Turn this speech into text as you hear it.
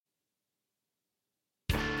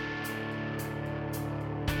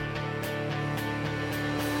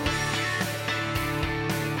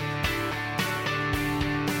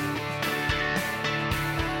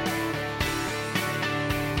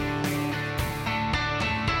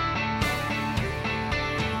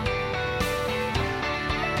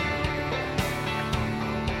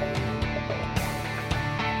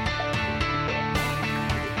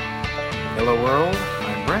Hello world,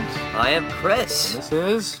 I'm Brent. I am Chris. And this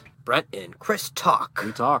is Brent and Chris Talk.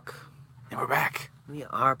 We Talk. And we're back. We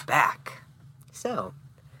are back. So,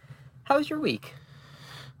 how was your week?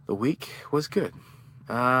 The week was good.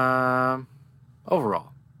 Overall.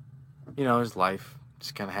 You know, it's life.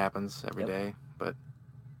 Just kind of happens every day. But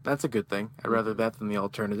that's a good thing. I'd rather that than the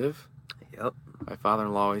alternative. Yep. My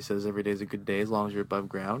father-in-law always says every day's a good day as long as you're above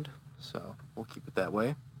ground. So, we'll keep it that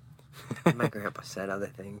way. My grandpa said other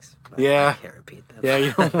things. But Yeah. I can't repeat them. Yeah,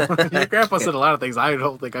 you don't, your grandpa said a lot of things I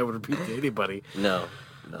don't think I would repeat to anybody. No.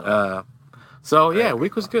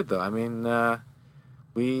 Week was good, though. I mean,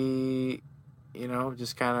 we,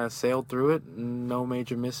 just kind of sailed through it. No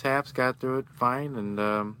major mishaps. Got through it fine.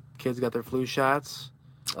 And kids got their flu shots.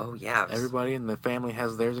 Oh, yeah. Everybody in the family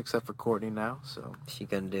has theirs except for Courtney now. So Is she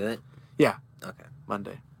going to do it? Yeah. Okay.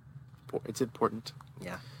 Monday. It's important.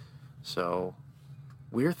 Yeah. So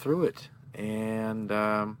we're through it. And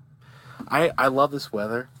I love this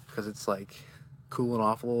weather because it's like cooling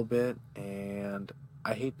off a little bit. And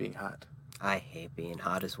I hate being hot. I hate being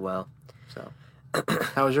hot as well. So,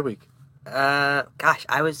 how was your week? I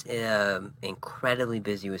was incredibly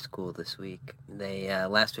busy with school this week.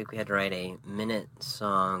 Last week we had to write a minute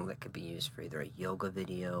song that could be used for either a yoga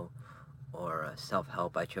video or a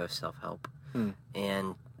self-help. I chose self-help.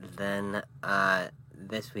 And then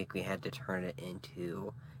this week we had to turn it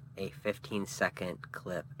into a 15-second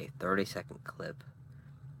clip, a 30-second clip,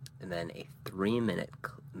 and then a 3-minute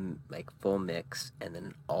full mix, and then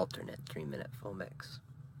an alternate 3-minute full mix.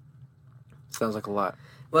 Sounds like a lot.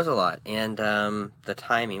 It was a lot, and the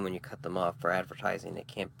timing when you cut them off for advertising, it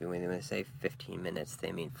can't be when they say 15 minutes,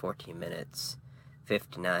 they mean 14 minutes,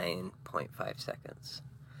 59.5 seconds,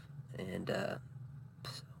 and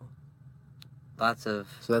so lots of.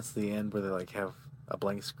 So that's the end where they have a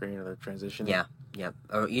blank screen or they're transitioning. Yeah.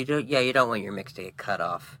 Or you don't want your mix to get cut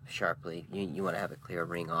off sharply. You want to have a clear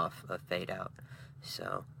ring off, a fade out.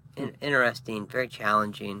 So interesting, very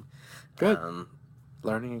challenging. Good.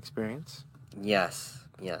 Learning experience. Yes.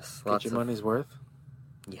 Get your money's worth.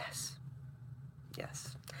 Yes.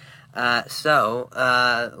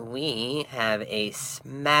 So we have a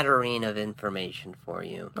smattering of information for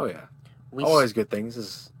you. Oh, yeah. Always good things,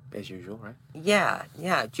 as usual, right? Yeah.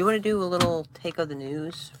 Do you want to do a little take of the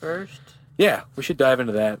news first? Yeah, we should dive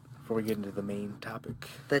into that before we get into the main topic.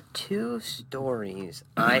 The two stories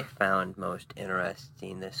I found most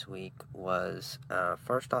interesting this week was,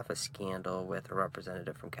 first off, a scandal with a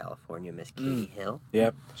representative from California, Miss Katie Hill.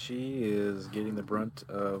 Yep, she is getting the brunt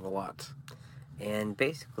of a lot. And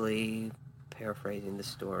basically, paraphrasing the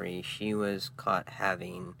story, she was caught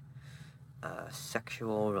having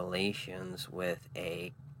sexual relations with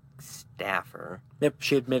a staffer. Yep,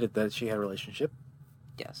 she admitted that she had a relationship.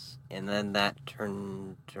 Yes, and then that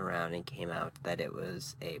turned around and came out that it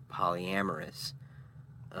was a polyamorous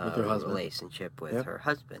relationship with her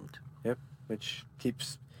husband. Yep, which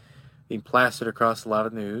keeps being plastered across a lot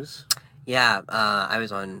of news. Yeah, I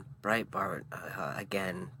was on Breitbart,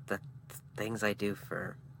 again, the things I do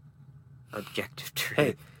for objective truth.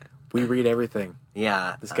 Hey, we read everything.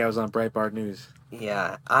 Yeah. This guy was on Breitbart News.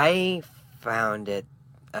 Yeah, I found it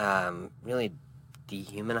really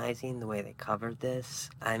dehumanizing the way they covered this.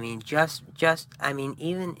 I mean,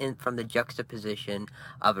 even from the juxtaposition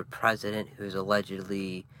of a president who's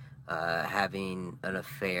allegedly having an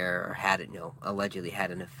affair, or allegedly had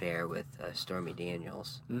an affair with Stormy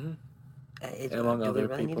Daniels. Mm-hmm. Among other do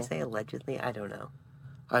we really people. Need to say allegedly? I don't know.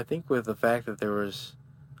 I think with the fact that there was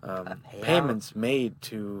payments made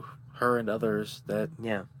to her and others, that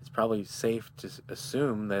it's probably safe to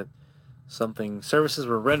assume that services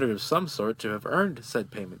were rendered of some sort to have earned said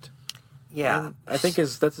payment. Yeah. And I think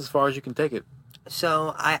that's as far as you can take it.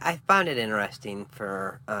 So I found it interesting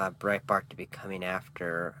for Breitbart to be coming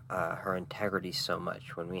after her integrity so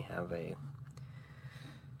much when we have a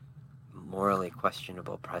morally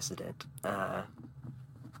questionable president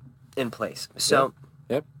in place. So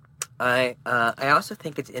Yep. I also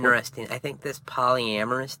think it's interesting. I think this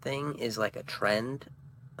polyamorous thing is like a trend.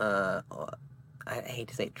 I hate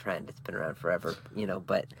to say trend; it's been around forever,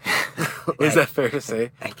 but is that fair to say?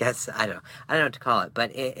 I guess I don't know what to call it,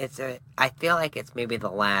 but I feel like it's maybe the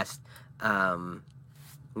last,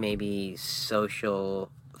 maybe social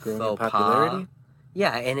Growing faux popularity? pas.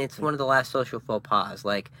 Yeah, and it's one of the last social faux pas.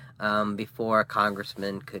 Like before, a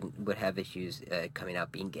congressman would have issues coming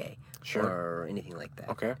out being gay, or anything like that.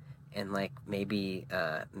 Okay. And maybe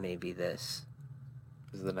this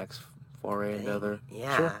is the next foray into other.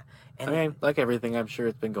 Yeah. Sure. And I mean, like everything, I'm sure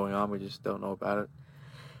it's been going on. We just don't know about it.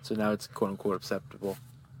 So now it's quote unquote acceptable.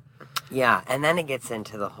 Yeah, and then it gets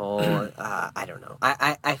into the whole, I don't know.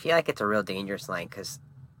 I feel like it's a real dangerous line because,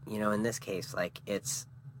 in this case, like, it's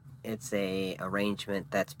a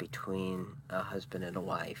arrangement that's between a husband and a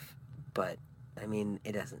wife, but, I mean,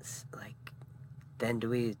 it doesn't, like,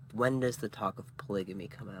 when does the talk of polygamy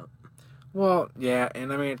come out? Well, yeah,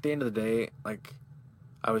 and I mean, at the end of the day, like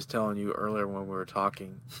I was telling you earlier when we were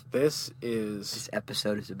talking, this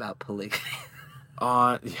episode is about polygamy.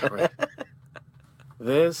 Yeah, right.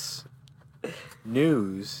 This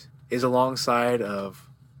news is alongside of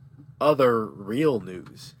other real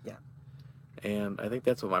news. Yeah. And I think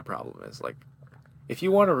that's what my problem is. Like, if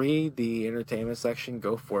you want to read the entertainment section,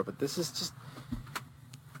 go for it. But this is just,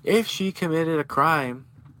 if she committed a crime,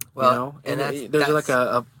 well, and there's like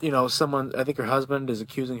a someone, I think her husband is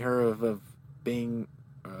accusing her of being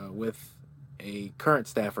with a current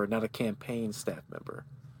staffer, not a campaign staff member.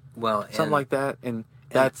 Well, something like that, and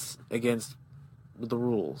that's against the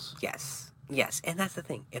rules. Yes, and that's the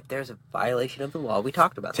thing. If there's a violation of the law, we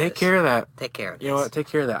talked about Take care of that. Take care of this. You know what? Take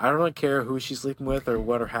care of that. I don't really care who she's sleeping with or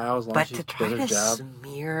what or how, as long as she does her job. But to try to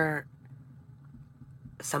smear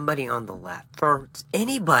somebody on the left, for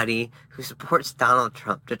anybody who supports Donald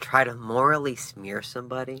Trump to try to morally smear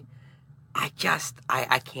somebody, I can't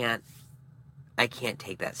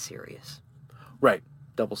take that serious. Right.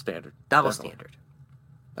 Double standard. Standard.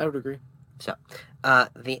 I would agree. So,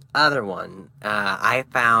 the other one I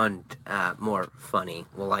found more funny,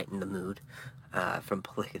 will lighten the mood, from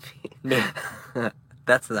polygamy. Yeah.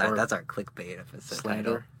 That's our clickbait episode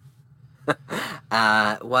slander.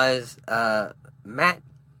 Title. Was Matt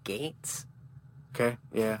Gaetz. Okay,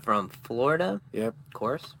 yeah. From Florida. Yep. Of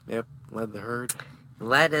course. Yep. Led the herd.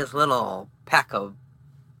 Led his little pack of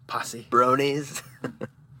posse. Bronies.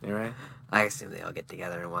 You're right. I assume they all get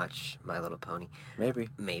together and watch My Little Pony.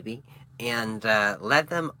 Maybe. And led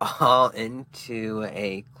them all into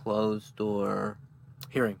a closed-door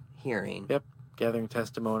hearing. Yep. Gathering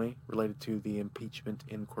testimony related to the impeachment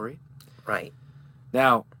inquiry. Right.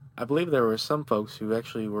 Now, I believe there were some folks who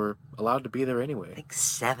actually were allowed to be there anyway. I think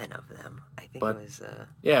 7 of them. I think it was...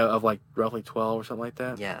 Yeah, of like roughly 12 or something like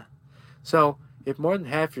that. Yeah. So, if more than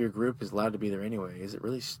half of your group is allowed to be there anyway, is it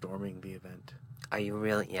really storming the event? Are you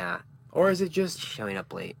really? Yeah. Or is it just... showing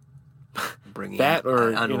up late? Bringing that, or,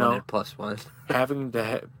 unwanted +1. having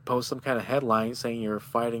to post some kind of headline saying you're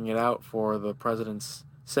fighting it out for the president's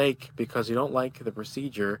sake because you don't like the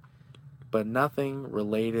procedure, but nothing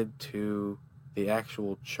related to the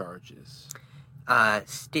actual charges.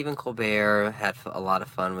 Stephen Colbert had a lot of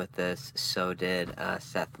fun with this. So did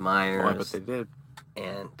Seth Meyers. Oh, I bet they did.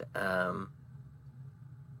 And,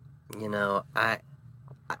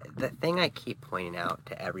 the thing I keep pointing out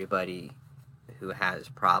to everybody who has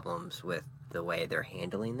problems with the way they're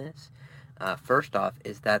handling this, first off,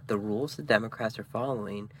 is that the rules the Democrats are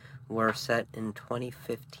following were set in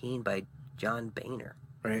 2015 by John Boehner.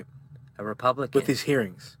 Right. A Republican. With these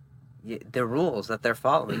hearings. The rules that they're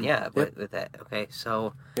following, yeah, yep. with that. Okay,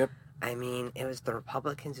 so, yep. I mean, it was the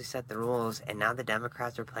Republicans who set the rules, and now the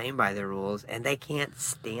Democrats are playing by the rules, and they can't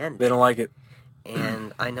stand it. They don't like it.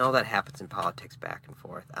 And I know that happens in politics back and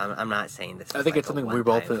forth. I'm not saying this is I think like it's something we're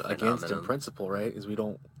both against in principle, right? Is we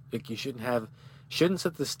don't... Like, you shouldn't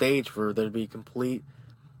set the stage for there to be complete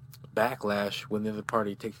backlash when the other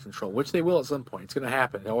party takes control, which they will at some point. It's going to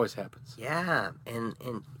happen. It always happens. Yeah, and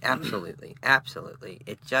absolutely, absolutely.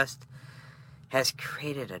 It just has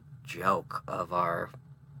created a joke of our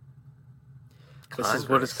Congress. This is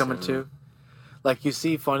what it's coming to. Like, you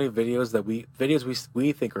see funny videos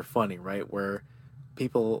we think are funny, right? Where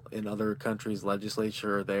people in other countries'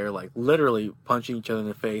 legislature are there, like, literally punching each other in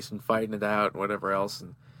the face and fighting it out and whatever else.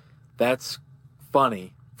 And that's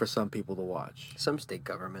funny for some people to watch. Some state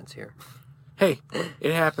governments here. Hey,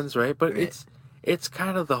 it happens, right? But it's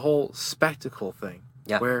kind of the whole spectacle thing.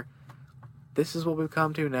 Yeah. Where this is what we've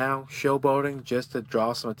come to now, showboating just to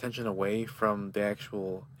draw some attention away from the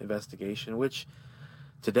actual investigation, which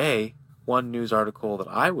today, one news article that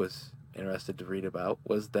I was interested to read about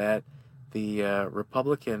was that the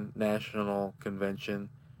Republican National Convention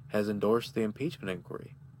has endorsed the impeachment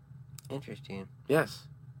inquiry. Interesting. Yes.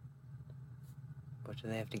 What do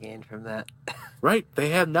they have to gain from that? Right.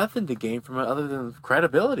 They have nothing to gain from it other than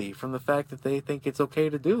credibility from the fact that they think it's okay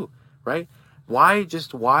to do, right? Why,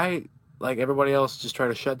 like everybody else, just try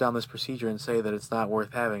to shut down this procedure and say that it's not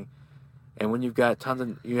worth having? And when you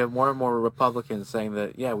have more and more Republicans saying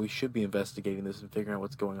that, yeah, we should be investigating this and figuring out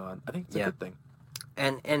what's going on, I think it's a good thing.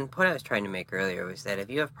 And point I was trying to make earlier was that if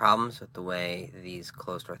you have problems with the way these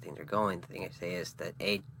closed-door things are going, the thing I say is that,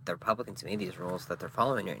 A, the Republicans made these rules that they're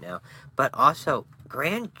following right now, but also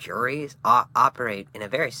grand juries operate in a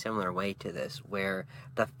very similar way to this, where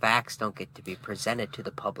the facts don't get to be presented to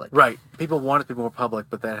the public. Right. People want it to be more public,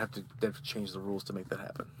 but they have to change the rules to make that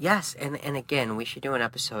happen. Yes, and again, we should do an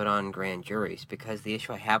episode on grand juries, because the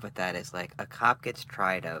issue I have with that is, like, a cop gets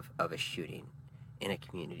tried of a shooting in a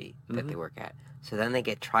community that they work at. So then they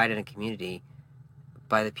get tried in a community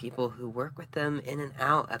by the people who work with them in and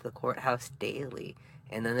out at the courthouse daily.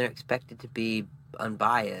 And then they're expected to be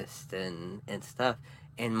unbiased and stuff.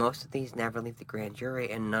 And most of these never leave the grand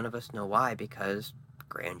jury, and none of us know why, because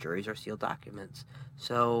grand juries are sealed documents.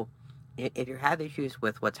 So if you have issues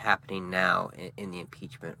with what's happening now in the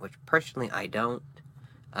impeachment, which personally I don't,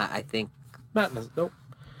 I think... Nope.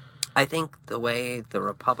 I think the way the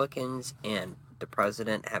Republicans and the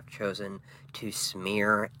president have chosen to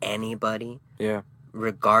smear anybody,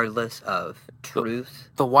 regardless of truth.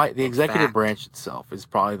 The executive branch itself is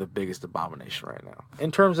probably the biggest abomination right now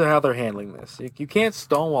in terms of how they're handling this. You can't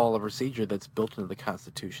stonewall a procedure that's built into the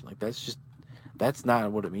Constitution. Like, that's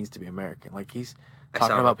not what it means to be American. Like, he's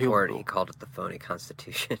talking about people. He called it the phony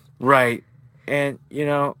Constitution. Right, and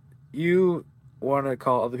you want to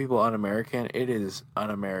call other people un-American. It is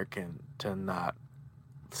un-American to not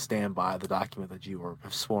stand by the document that you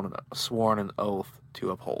have sworn an oath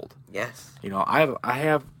to uphold. Yes. I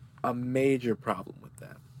have a major problem with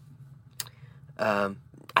that.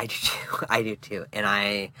 I do too. And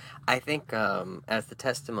I think as the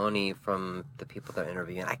testimony from the people that are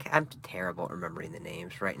interviewing, I'm terrible at remembering the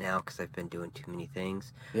names right now because I've been doing too many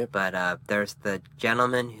things. Yep. But there's the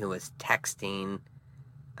gentleman who was texting,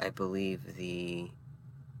 I believe, the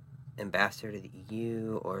ambassador to the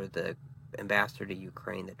EU or the ambassador to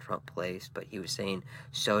Ukraine that Trump placed, but he was saying,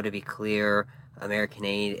 so to be clear, American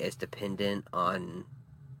aid is dependent on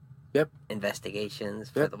investigations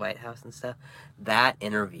for the White House and stuff. That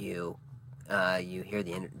interview, you hear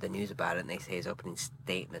the news about it, and they say his opening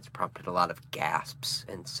statements prompted a lot of gasps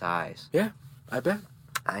and sighs. Yeah, I bet.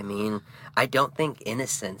 I mean, I don't think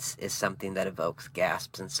innocence is something that evokes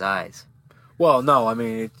gasps and sighs. Well, no, I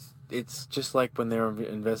mean, it's just like when they were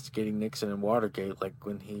investigating Nixon and Watergate, like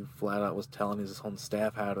when he flat out was telling his own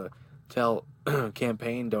staff how to tell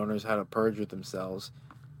campaign donors how to perjure themselves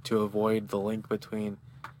to avoid the link between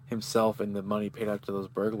himself and the money paid out to those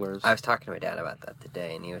burglars. I was talking to my dad about that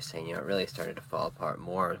today, and he was saying, it really started to fall apart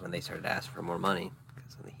more when they started to ask for more money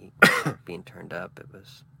because of the heat being turned up. It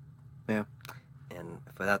was... Yeah. And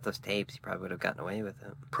without those tapes, he probably would have gotten away with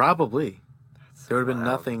it. Probably. There would have been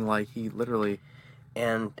nothing, like he literally...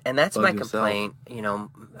 And that's my complaint. I'm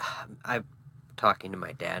talking to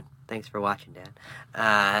my dad. Thanks for watching, Dad.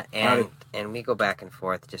 And we go back and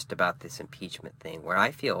forth just about this impeachment thing, where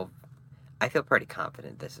I feel pretty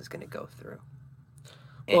confident this is going to go through.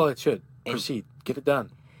 Well, it should. Proceed. Get it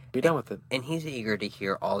done. Be done with it. And he's eager to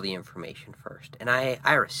hear all the information first. And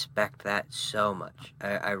I respect that so much.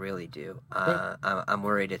 I really do. I'm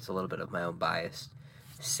worried it's a little bit of my own bias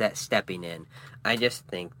stepping in. I just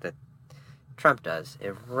think that Trump does. I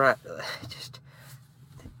don't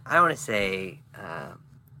want to say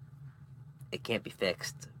it can't be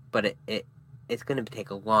fixed, but it's going to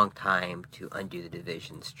take a long time to undo the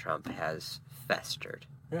divisions Trump has festered.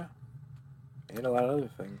 Yeah. And a lot of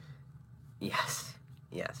other things. Yes.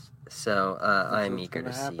 So I'm eager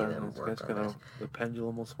to see them work on this. The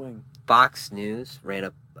pendulum will swing. Fox News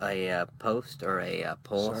ran a post or a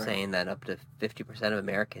poll saying that up to 50% of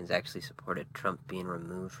Americans actually supported Trump being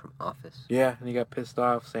removed from office. Yeah, and he got pissed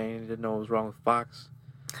off saying he didn't know what was wrong with Fox.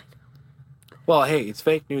 Well, hey, it's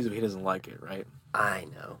fake news if he doesn't like it, right? I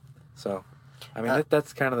know. So, I mean,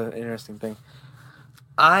 that's kind of the interesting thing.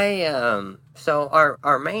 So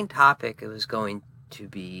our main topic was going to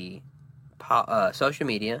be social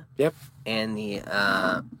media. Yep. And the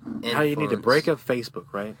how you need to break up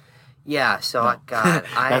Facebook, right? Yeah. So no.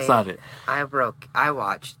 That's not it. I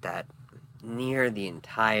watched that near the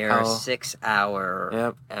entire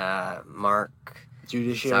 6-hour Mark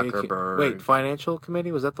Judiciary Zuckerberg. Wait, Financial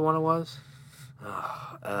Committee, was that the one it was?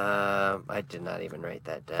 I did not even write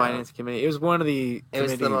that down. Finance Committee. It was one of the It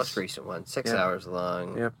was the most recent one, 6 hours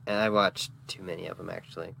long. Yep. And I watched too many of them,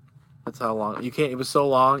 actually. That's how long. You can't. It was so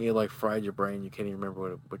long, it like fried your brain. You can't even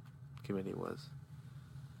remember what committee it was.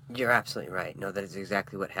 You're absolutely right. No, that is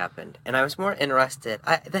exactly what happened. And I was more interested.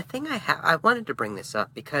 I wanted to bring this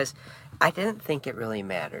up because I didn't think it really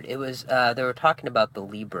mattered. It was they were talking about the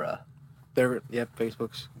Libra.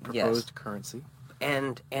 Facebook's proposed currency.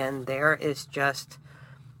 And there is just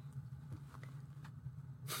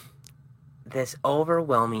this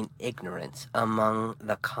overwhelming ignorance among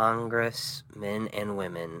the congressmen and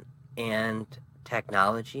women and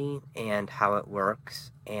technology and how it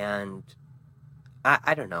works, and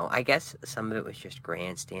I don't know. I guess some of it was just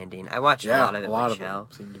grandstanding. I watched a lot of it with Chelsea. A lot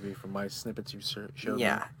of it seemed to be from my snippets you showed me.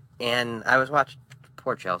 Yeah, and I was watching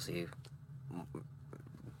poor Chelsea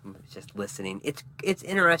just listening. It's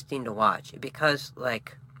interesting to watch because,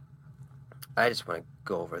 like, I just want to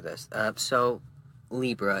go over this. So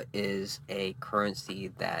Libra is a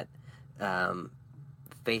currency that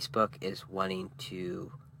Facebook is wanting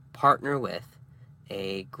to partner with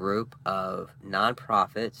a group of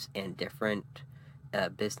nonprofits and different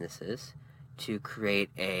businesses to create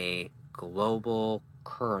a global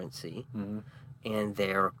currency. Mm-hmm. And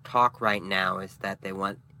their talk right now is that they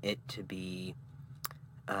want it to be...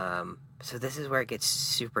 so this is where it gets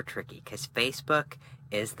super tricky, because Facebook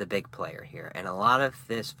is the big player here, and a lot of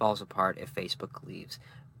this falls apart if Facebook leaves.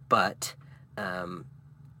 But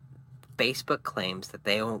Facebook claims that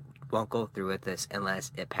they won't go through with this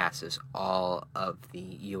unless it passes all of the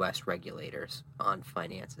U.S. regulators on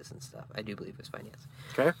finances and stuff. I do believe it's finance.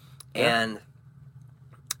 Okay. Yeah.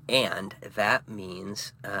 And that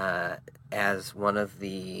means, as one of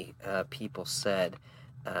the people said,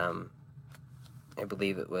 I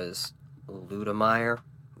believe it was Ludemeyer,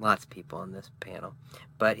 lots of people on this panel,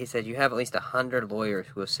 but he said you have at least 100 lawyers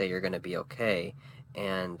who will say you're going to be okay,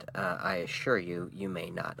 and I assure you, you may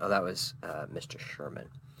not. Oh, that was Mr. Sherman.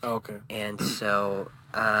 Oh, okay. And so,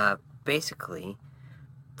 basically,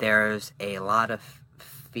 there's a lot of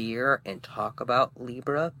fear and talk about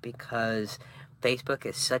Libra because Facebook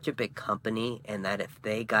is such a big company, and that if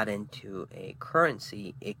they got into a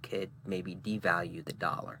currency, it could maybe devalue the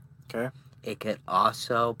dollar. Okay. It could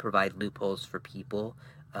also provide loopholes for people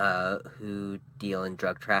who deal in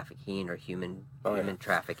drug trafficking or human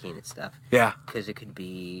trafficking and stuff. Yeah. Because it could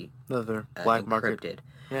be another black encrypted. Market.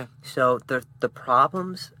 Yeah. So the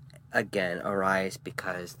problems, again, arise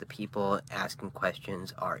because the people asking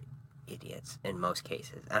questions are idiots in most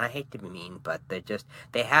cases. And I hate to be mean, but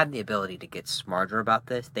they have the ability to get smarter about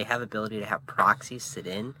this. They have the ability to have proxies sit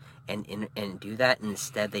in and do that, and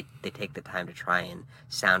instead they take the time to try and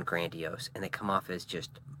sound grandiose, and they come off as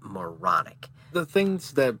just moronic. The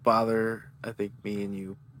things that bother, I think, me and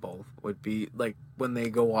you both would be, like, when they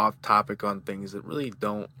go off topic on things that really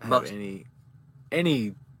don't have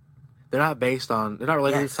any they're not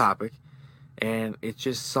related to the topic. And it's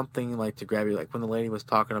just something like to grab you, like when the lady was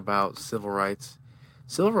talking about civil rights.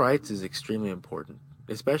 Civil rights is extremely important,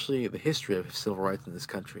 especially the history of civil rights in this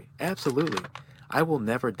country. Absolutely. I will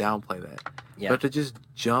never downplay that. Yeah. But to just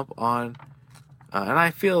jump on, and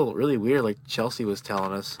I feel really weird, like Chelsea was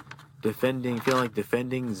telling us, feeling like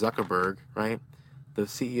defending Zuckerberg, right? The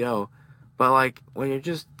CEO. But like when you're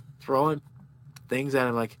just throwing things at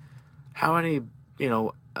him, like how many,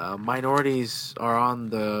 minorities are on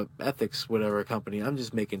the ethics whatever company. I'm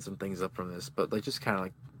just making some things up from this, but like just kind of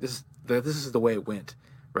like this is the way it went,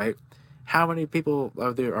 right? How many people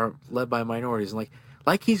are led by minorities? And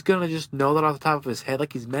like he's gonna just know that off the top of his head,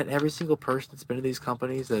 like he's met every single person that's been in these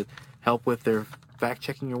companies that help with their fact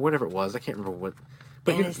checking or whatever it was. I can't remember what.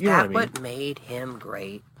 But and is that what made him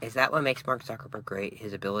great? Is that what makes Mark Zuckerberg great?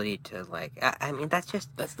 His ability to, like... I mean, that's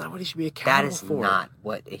not what he should be accountable for. That is not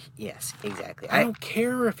what... Yes, exactly. I don't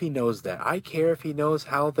care if he knows that. I care if he knows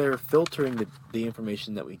how they're filtering the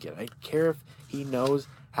information that we get. I care if he knows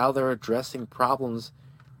how they're addressing problems.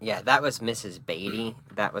 Yeah, that was Mrs. Beatty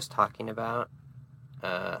that was talking about,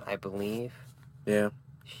 I believe. Yeah.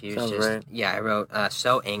 She was right. Yeah, I wrote,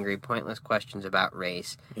 so angry, pointless questions about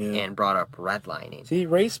race, and brought up redlining. See,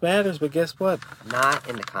 race matters, but guess what? Not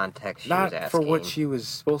in the context she was asking. Not for what she was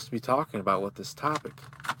supposed to be talking about with this topic.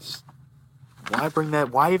 Just, why bring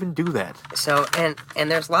that? Why even do that? So, and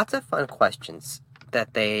there's lots of fun questions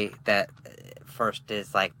that first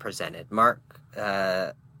is, like, presented. Mark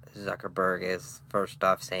Zuckerberg is first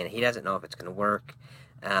off saying he doesn't know if it's going to work.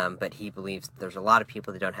 But he believes there's a lot of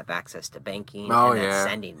people that don't have access to banking, and that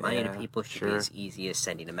sending money to people should be as easy as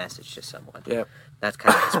sending a message to someone. Yep. That's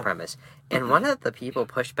kind of his premise. And one of the people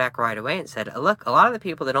pushed back right away and said, look, a lot of the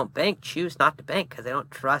people that don't bank choose not to bank because they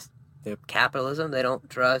don't trust capitalism. They don't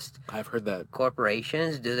trust I've heard that.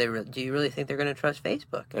 Corporations. Do you really think they're going to trust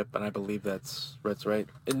Facebook? Yep, and I believe that's right.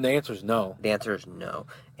 And the answer is no. The answer is no.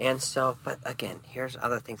 And so, but again, here's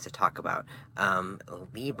other things to talk about.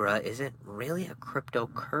 Libra isn't really a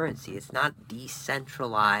cryptocurrency. It's not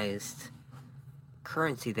decentralized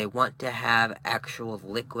currency. They want to have actual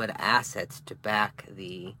liquid assets to back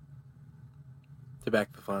the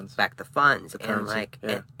funds. Back the funds. The currency,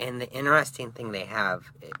 and the interesting thing they have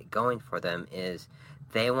going for them is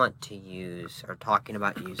they want to use, or talking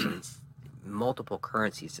about using, multiple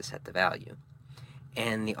currencies to set the value.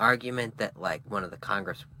 And the argument that, like, one of the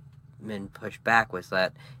congressmen pushed back was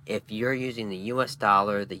that if you're using the U.S.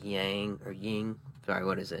 dollar, the ying, sorry,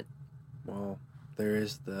 what is it? Well, there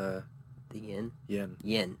is the yen? Yen.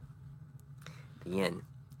 The yen.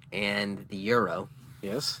 And the euro.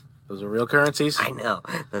 Yes, those are real currencies. I know,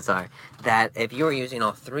 that's all right. That if you were using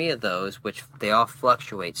all three of those, which they all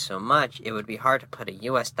fluctuate so much, it would be hard to put a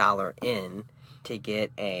U.S. dollar in to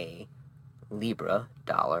get a Libra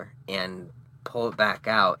dollar and pull it back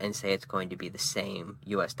out and say it's going to be the same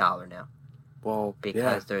U.S. dollar now. Well,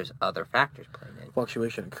 because there's other factors playing in.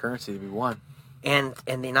 Fluctuation in currency would be one. And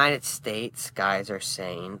in the United States, guys are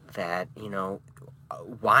saying that,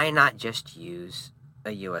 why not just use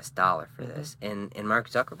a U.S. dollar for this? And Mark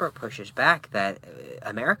Zuckerberg pushes back that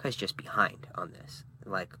America is just behind on this.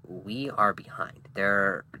 Like, we are behind.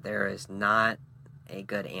 There is not a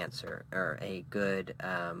good answer or a good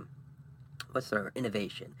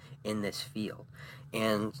innovation in this field.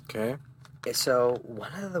 And okay. So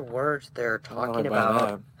one of the words they're talking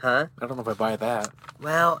about, I don't know if I buy that.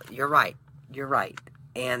 Well, you're right. You're right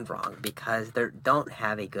and wrong, because they don't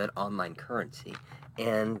have a good online currency.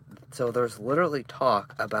 And so there's literally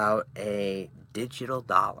talk about a digital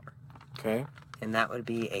dollar. Okay. And that would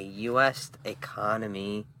be a U.S.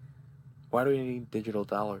 economy. Why do we need digital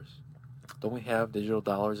dollars? Don't we have digital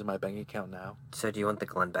dollars in my bank account now? So do you want the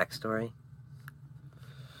Glenn Beck story?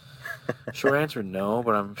 Short answer, no,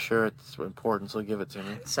 but I'm sure it's important, so give it to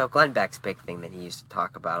me. So Glenn Beck's big thing that he used to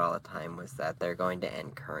talk about all the time was that they're going to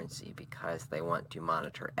end currency because they want to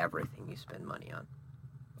monitor everything you spend money on.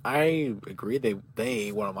 I agree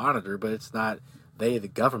they want to monitor, but it's not they, the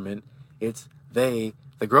government. It's they,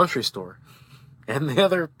 the grocery store, and the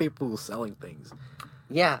other people selling things.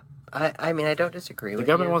 Yeah, I mean, I don't disagree with you.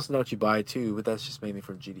 The government wants to know what you buy, too, but that's just mainly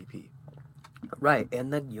from GDP. Right,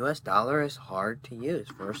 and the U.S. dollar is hard to use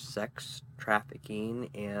for sex trafficking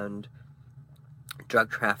and drug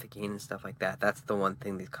trafficking and stuff like that. That's the one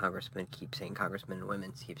thing these congressmen and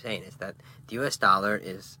women keep saying, is that the U.S. dollar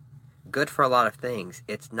is good for a lot of things.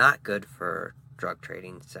 It's not good for drug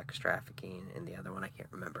trading, sex trafficking, and the other one I can't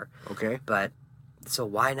remember. Okay. But, so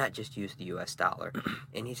why not just use the U.S. dollar?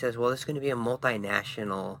 And he says, well, this is going to be a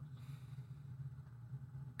multinational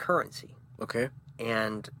currency. Okay.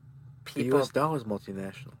 And the U.S. dollar is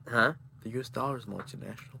multinational. Huh? The U.S. dollar is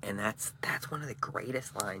multinational. And that's one of the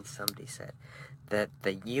greatest lines somebody said. That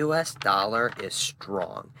the U.S. dollar is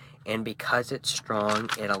strong. And because it's strong,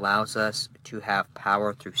 it allows us to have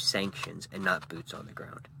power through sanctions and not boots on the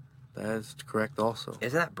ground. That is correct also.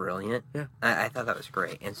 Isn't that brilliant? Yeah. I thought that was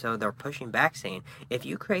great. And so they're pushing back saying, if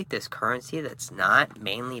you create this currency that's not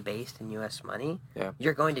mainly based in U.S. money,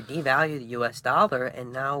 you're going to devalue the U.S. dollar,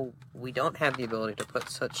 and now we don't have the ability to put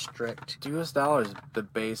such strict... The U.S. dollar is the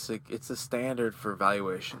basic, it's the standard for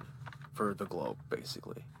valuation for the globe,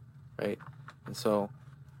 basically, right? And so,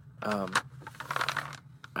 I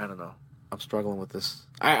don't know. I'm struggling with this.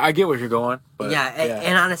 I get where you're going, but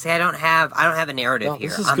and honestly, I don't have a narrative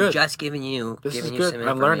here. I'm good. Just giving you some information.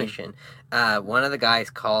 I'm learning. One of the guys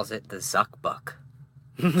calls it the Zuck Buck.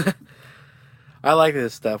 I like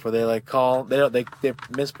this stuff where they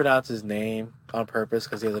mispronounce his name on purpose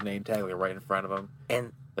because he has a name tag right in front of him,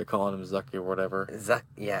 and they're calling him Zucky or whatever. Zuck,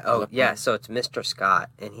 yeah. Oh, yeah. So it's Mr.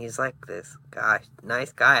 Scott, and he's like this guy,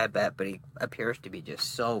 nice guy, I bet, but he appears to be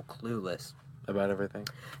just so clueless about everything.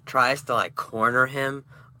 Tries to corner him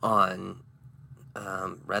on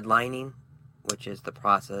redlining, which is the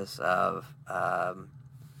process of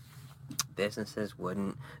businesses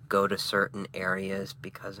wouldn't go to certain areas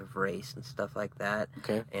because of race and stuff like that.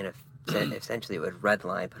 Okay. And essentially it would put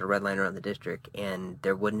a red line around the district, and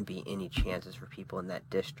there wouldn't be any chances for people in that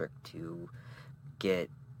district to get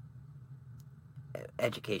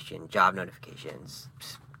education, job notifications,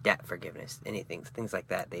 debt forgiveness, things like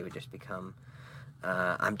that. They would just become...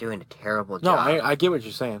 I'm doing a terrible job. No, I get what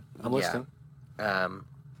you're saying. I'm listening.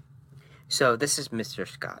 So this is Mr.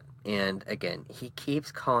 Scott. And again, he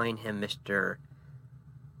keeps calling him Mr.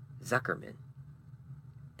 Zuckerman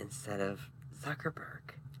instead of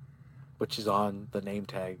Zuckerberg. Which is on the name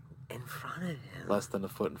tag. In front of him. Less than a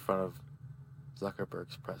foot in front of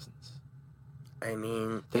Zuckerberg's presence. I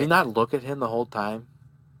mean... Did he not look at him the whole time?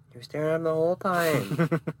 He was staring at him the whole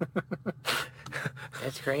time.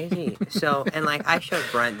 It's crazy. So, and I showed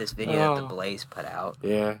Brent this video that the Blaze put out.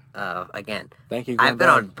 Yeah. Again. Thank you. I've been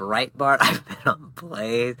on Breitbart. I've been on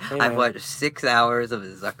Blaze. Hey, I've watched 6 hours of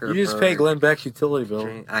Zuckerberg. You just pay Glenn Beck's utility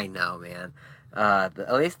bill. I know, man.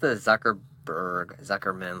 At least the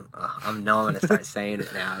Zuckerman. I'm going to start saying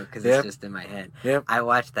it now because it's just in my head. Yep. I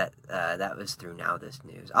watched that. That was through Now This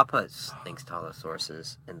News. I'll put links to all the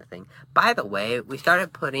sources in the thing. By the way, we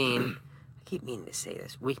started putting. I keep meaning to say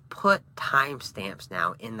this. We put timestamps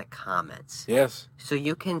now in the comments. Yes. So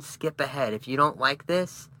you can skip ahead if you don't like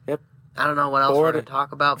this. Yep. I don't know what else we're going to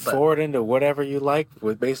talk about, but forward into whatever you like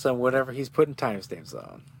based on whatever he's putting timestamps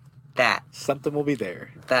on. That. Something will be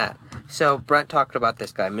there. That. So Brent talked about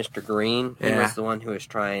this guy, Mr. Green. He was the one who was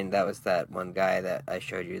trying. That was that one guy that I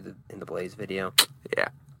showed you in the Blaze video. Yeah.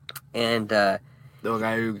 And the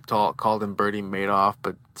guy who called him Bertie Madoff,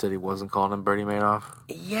 but said he wasn't calling him Bertie Madoff.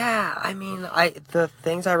 Yeah, I mean, the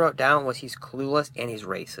things I wrote down was he's clueless and he's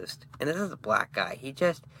racist. And this is a black guy. I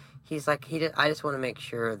just want to make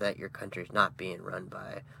sure that your country's not being run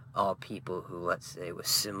by all people who, let's say, with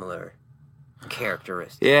similar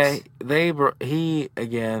characteristics. Yeah, he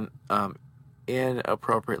again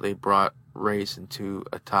inappropriately brought race into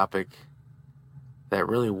a topic that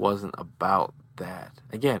really wasn't about that.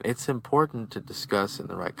 Again, it's important to discuss in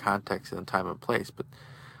the right context and time and place, but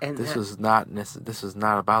this is not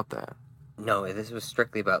about that. No, this was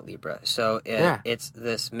strictly about Libra. So it's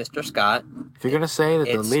this Mr. Scott. If you're gonna say that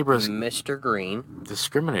the Libra's Mr. Green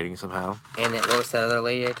discriminating somehow, and what was that other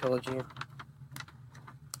lady I told you?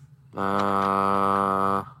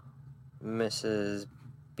 Mrs.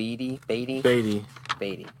 Beatty.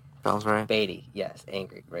 Sounds right. Beatty, yes,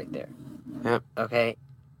 angry, right there. Yep. Okay.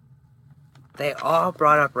 They all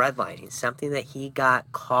brought up redlining, something that he got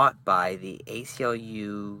caught by. The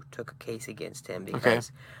ACLU took a case against him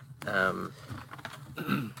because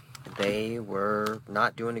they were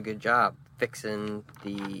not doing a good job fixing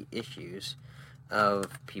the issues of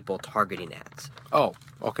people targeting ads. Oh,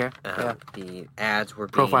 okay. The ads were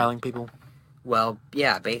profiling people. Well,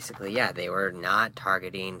 yeah, basically, yeah. They were not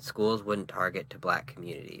targeting. Schools wouldn't target to black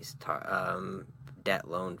communities. Debt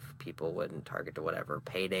loan people wouldn't target to whatever.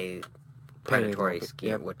 Payday predatory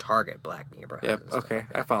scheme would target black neighborhoods. Yep, okay,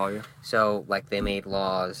 I follow you. So, they made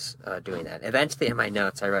laws doing that. Eventually, in my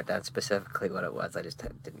notes, I wrote down specifically what it was. I just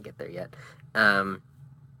didn't get there yet.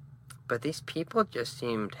 But these people just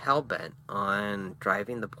seemed hell-bent on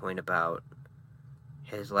driving the point about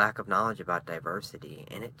his lack of knowledge about diversity,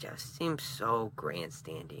 and it just seems so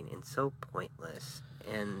grandstanding and so pointless.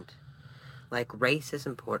 And, race is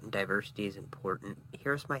important, diversity is important.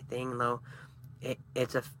 Here's my thing, though.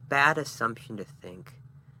 It's a bad assumption to think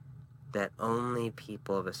that only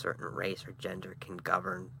people of a certain race or gender can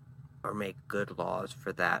govern or make good laws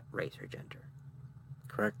for that race or gender.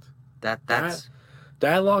 Correct. That's...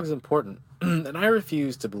 Dialogue is important, and I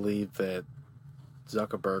refuse to believe that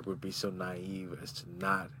Zuckerberg would be so naive as to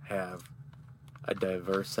not have a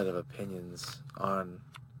diverse set of opinions on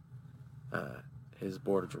his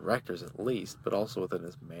board of directors at least, but also within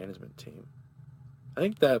his management team. I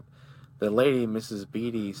think that the lady, Mrs.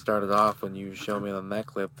 Beatty, started off when you showed me on that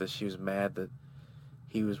clip that she was mad that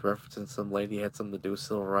he was referencing some lady had something to do with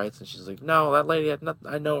civil rights, and she's like, no, that lady had nothing,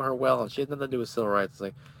 I know her well, and she had nothing to do with civil rights. It's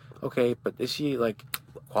like, okay, but is she,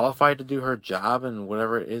 qualified to do her job and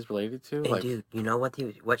whatever it is related to? And dude, you know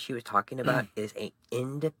what she was talking about is an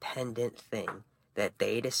independent thing that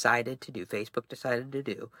they decided to do, Facebook decided to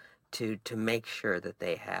do, to make sure that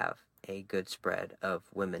they have a good spread of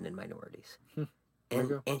women and minorities.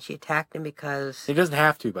 And she attacked him because... He doesn't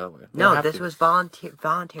have to, by the way. No, this was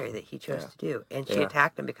voluntary that he chose to do. And she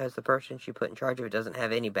attacked him because the person she put in charge of it doesn't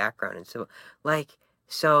have any background. And so,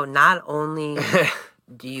 so not only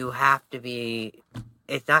do you have to be...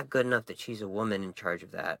 It's not good enough that she's a woman in charge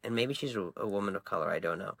of that. And maybe she's a woman of color, I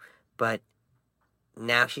don't know. But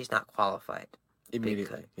now she's not qualified.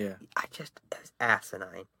 Immediately, I just... It's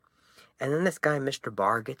asinine. And then this guy, Mr.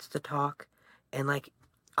 Barr, gets to talk. And,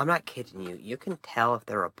 I'm not kidding you. You can tell if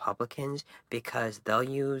they're Republicans because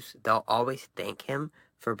they'll always thank him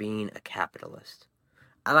for being a capitalist.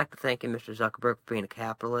 I like to thank you, Mr. Zuckerberg, for being a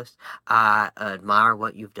capitalist. I admire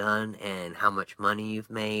what you've done and how much money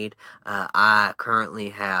you've made. I currently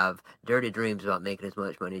have dirty dreams about making as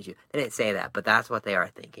much money as you. They didn't say that, but that's what they are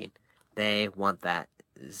thinking. They want that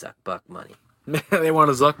Zuckbuck money. They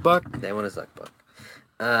want a Zuckbuck? They want a Zuckbuck.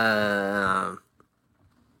 I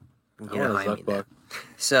mean that.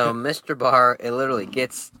 So Mr. Barr, it literally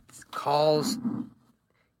calls.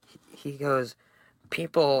 He goes,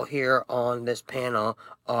 people here on this panel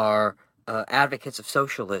are advocates of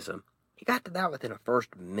socialism. He got to that within a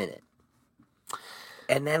first minute.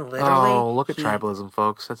 And then literally... Oh, look at tribalism,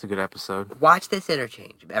 folks. That's a good episode. Watch this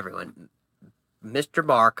interchange, everyone. Mr.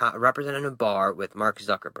 Barr, Representative Barr with Mark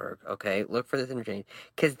Zuckerberg, okay? Look for this interchange.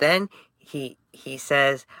 Because then he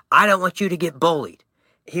says, I don't want you to get bullied.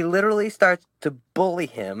 He literally starts to bully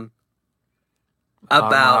him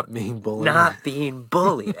about not being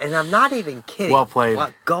bullied. And I'm not even kidding. Well played.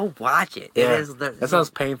 Go watch it. Yeah, that sounds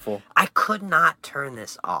painful. I could not turn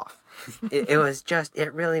this off. It was just,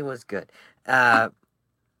 it really was good.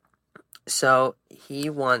 So he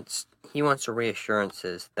wants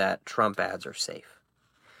reassurances that Trump ads are safe.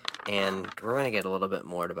 And we're going to get a little bit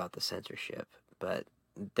more about the censorship, but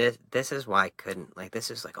this is why I couldn't, like,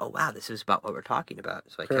 this is like, oh wow, this is about what we're talking about.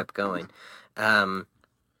 So I kept going. Then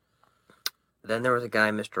there was a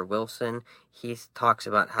guy, Mr. Wilson. He talks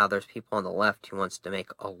about how there's people on the left who wants to make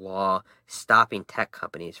a law stopping tech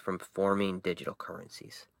companies from forming digital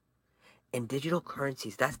currencies. And digital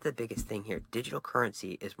currencies, that's the biggest thing here. Digital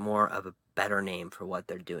currency is more of a better name for what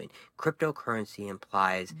they're doing. Cryptocurrency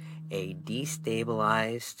implies a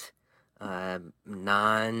destabilized,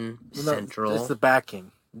 non-central... It's the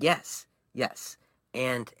backing. Yes.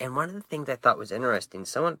 And one of the things I thought was interesting,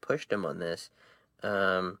 someone pushed him on this.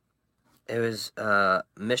 It was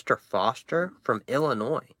Mr. Foster from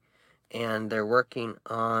Illinois. And they're working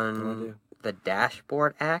on the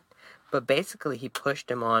Dashboard Act. But basically, he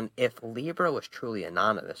pushed him on if Libra was truly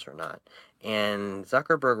anonymous or not. And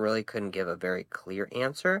Zuckerberg really couldn't give a very clear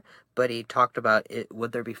answer, but he talked about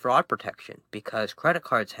would there be fraud protection? Because credit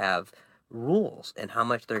cards have rules and how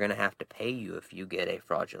much they're going to have to pay you if you get a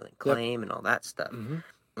fraudulent claim and all that stuff. Mm-hmm.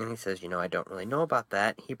 And he says, I don't really know about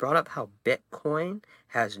that. He brought up how Bitcoin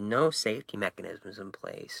has no safety mechanisms in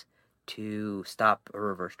place to stop or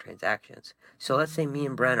reverse transactions. So let's say me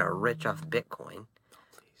and Brent are rich off Bitcoin.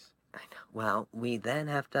 I know. Well, we then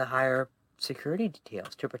have to hire security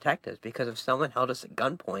details to protect us, because if someone held us at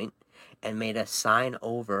gunpoint and made us sign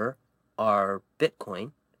over our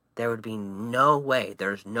Bitcoin, there would be no way.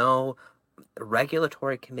 There's no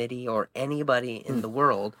regulatory committee or anybody in the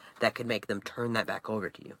world that could make them turn that back over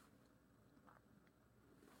to you.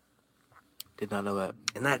 Did not know that.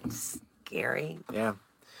 Isn't that scary? Yeah.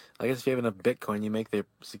 I guess if you have enough Bitcoin, you make the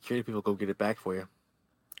security people go get it back for you.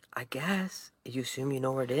 I guess. You assume you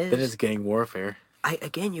know where it is. Then it's gang warfare.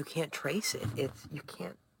 You can't trace it. You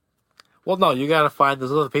can't. Well, no, you gotta find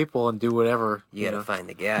those other people and do whatever. You gotta find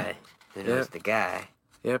the guy who knows the guy.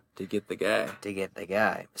 Yep, to get the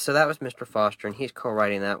guy. So that was Mr. Foster, and he's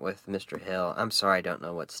co-writing that with Mr. Hill. I'm sorry, I don't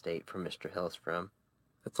know what state from Mr. Hill's from.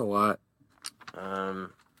 That's a lot.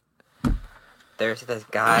 There's this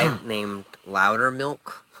guy named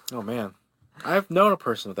Loudermilk. Oh, man. I've known a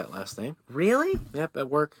person with that last name. Really? Yep, at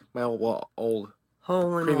work. My old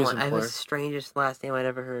Holy previous moly, employer. that was the strangest last name I'd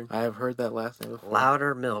ever heard. I have heard that last name before.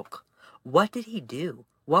 Loudermilk. What did he do?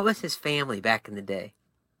 What was his family back in the day?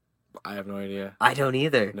 I have no idea. I don't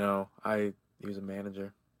either. No, he was a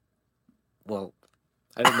manager. Well,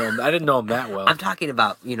 I didn't know him that well. I'm talking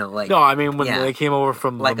about, like... No, I mean, when they came over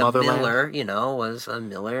from like the motherland. Like a Miller, was a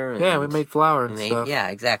Miller. Yeah, we made flour and stuff. Yeah,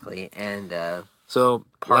 exactly. And, so,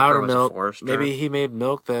 Parker Loudermilk, maybe he made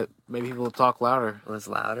milk that made people talk louder. Was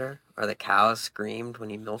louder? Or the cows screamed when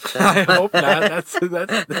he milked them? I hope not. That's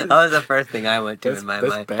that was the first thing I went to in my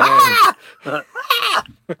mind. Bad. Ah!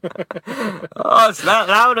 Oh, it's not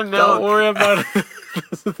Loudermilk. Don't worry about it.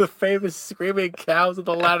 This is the famous screaming cows of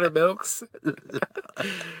the Loudermilks.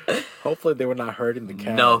 Hopefully they were not hurting the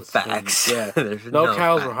cows. No facts. Yeah. No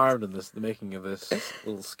cows were harmed in the making of this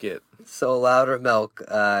little skit. So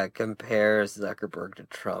Loudermilk compares Zuckerberg to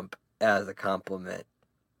Trump as a compliment.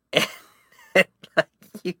 And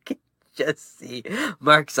you can just see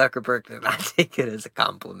Mark Zuckerberg did not take it as a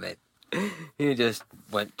compliment. He just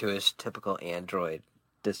went to his typical Android.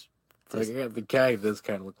 The guy does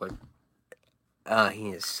kind of look like... he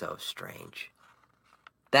is so strange.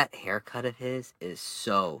 That haircut of his is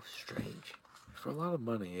so strange. For a lot of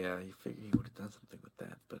money, yeah, you figure he would have done something with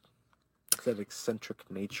that, but it's that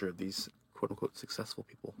eccentric nature of these quote-unquote successful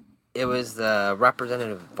people. It was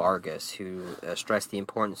Representative Vargas who stressed the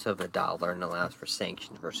importance of the dollar and allows for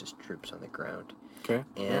sanctions versus troops on the ground. Okay.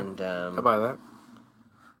 And how about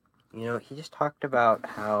that? He just talked about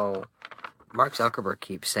how Mark Zuckerberg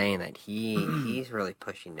keeps saying that he's really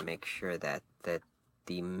pushing to make sure that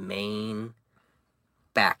the main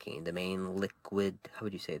backing, the main liquid, how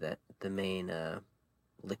would you say that? The main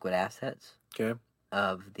liquid assets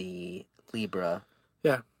of the Libra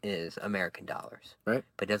is American dollars. Right.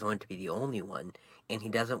 But he doesn't want it to be the only one, and he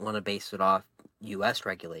doesn't want to base it off U.S.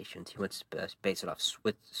 regulations. He wants to base it off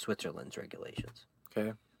Switzerland's regulations.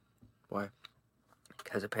 Okay. Why?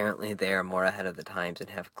 Because apparently they are more ahead of the times and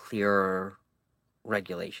have clearer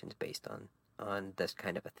regulations based on this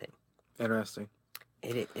kind of a thing. Interesting.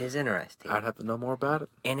 It is interesting. I'd have to know more about it.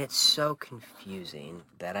 And it's so confusing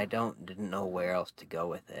that I didn't know where else to go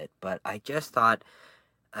with it. But I just thought,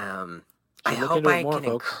 I hope I can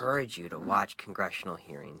encourage you to watch congressional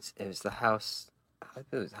hearings. It was the House I think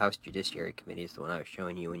it was House Judiciary Committee is the one I was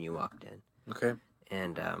showing you when you walked in. Okay.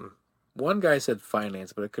 And one guy said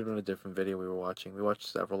finance, but it could have been a different video we were watching. We watched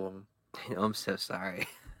several of them. I'm so sorry.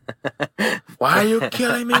 Why are you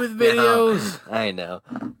killing me with videos? I know.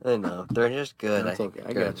 They're just good. That's okay.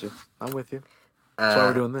 I got you. I'm with you. That's why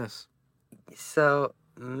we're doing this. So,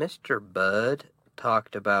 Mr. Bud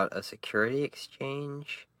talked about a security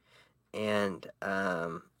exchange and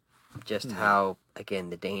just how, again,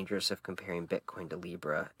 the dangers of comparing Bitcoin to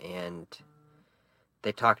Libra. And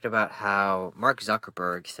they talked about how Mark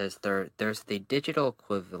Zuckerberg says there's the digital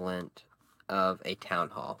equivalent of a town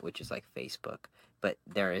hall, which is like Facebook, but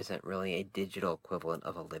there isn't really a digital equivalent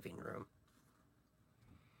of a living room.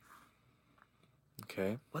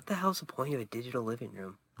 Okay. What the hell's the point of a digital living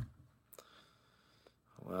room?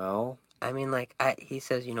 Well, I mean, like, he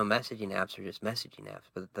says, messaging apps are just messaging apps,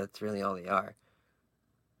 but that's really all they are.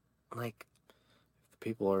 Like, if the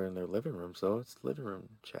people are in their living room, so it's living room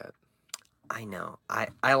chat. I know. I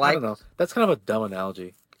don't know. That's kind of a dumb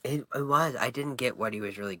analogy. It was. I didn't get what he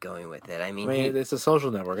was really going with it. I mean, it's a social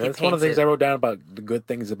network. That's one of the things I wrote down about the good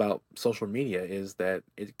things about social media is that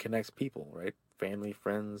it connects people, right? Family,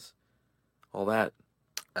 friends, all that.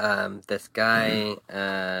 This guy,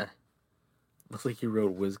 looks like you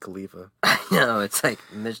wrote Wiz Khalifa. No, it's like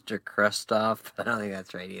Mr. Krustoff. I don't think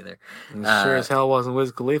that's right either. Sure as hell wasn't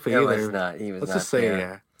Wiz Khalifa either. It was not. He was Let's not just say, there.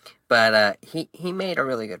 yeah. But he made a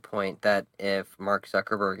really good point that if Mark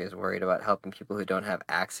Zuckerberg is worried about helping people who don't have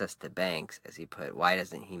access to banks, as he put, why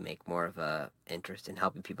doesn't he make more of a interest in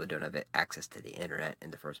helping people who don't have access to the internet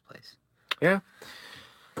in the first place? Yeah.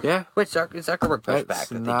 Yeah. Which Zuckerberg pushed back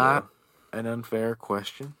that not an unfair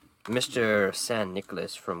question. Mr. San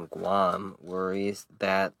Nicolas from Guam worries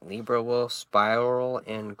that Libra will spiral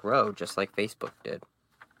and grow just like Facebook did.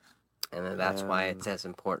 And that's why it's as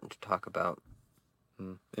important to talk about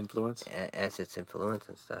influence as its influence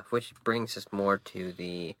and stuff, which brings us more to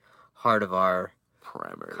the heart of our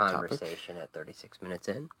primary conversation topic. At 36 minutes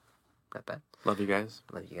in. Not bad. Love you guys.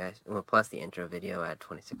 Well, plus the intro video at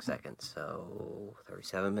 26 seconds, so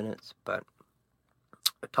 37 minutes. But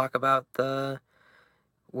talk about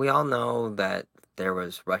we all know that there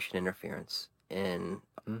was Russian interference in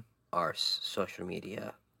our social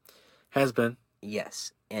media. Has been.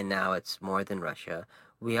 Yes, and now it's more than Russia.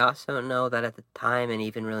 We also know that at the time, and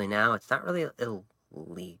even really now, it's not really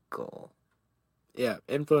illegal. Yeah,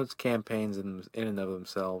 influence campaigns in and of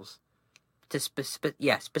themselves.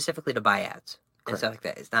 Specifically to buy ads. Correct. And stuff like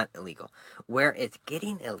that. It's not illegal. Where it's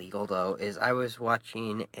getting illegal, though, is I was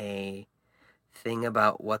watching a thing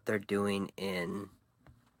about what they're doing in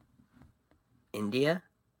India,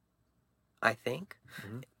 I think.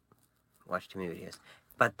 Mm-hmm. Watch too many videos.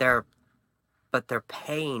 But they're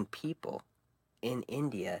paying people in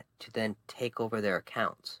India to then take over their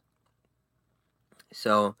accounts.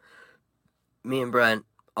 So, me and Brent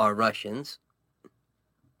are Russians,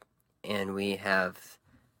 and we have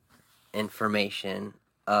information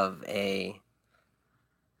of a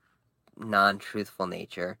non-truthful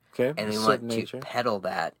nature, and we want to peddle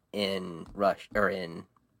that in in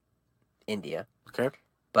India. Okay.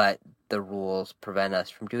 But the rules prevent us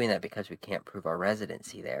from doing that because we can't prove our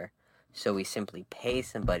residency there. So we simply pay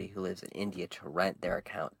somebody who lives in India to rent their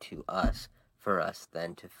account to us, for us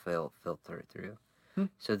then to filter it through.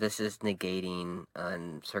 So this is negating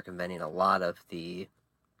and circumventing a lot of the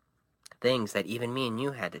things that even me and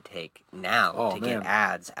you had to take now get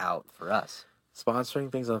ads out for us.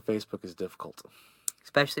 Sponsoring things on Facebook is difficult.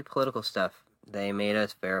 Especially political stuff. They made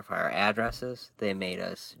us verify our addresses. They made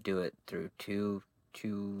us do it through two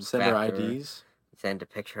send our IDs. Send a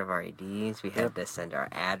picture of our IDs. We had to send our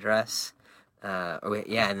address.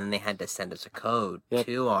 And then they had to send us a code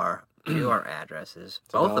to our addresses,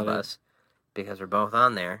 both of us, because we're both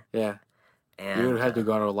on there. Yeah. And you would have had to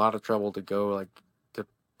go to a lot of trouble to go to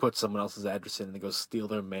put someone else's address in and go steal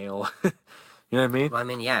their mail. You know what I mean? Well, I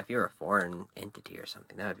mean, yeah, if you're a foreign entity or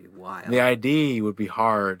something, that would be wild. The ID would be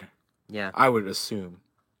hard. Yeah. I would assume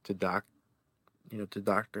to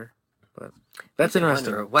doctor. But that's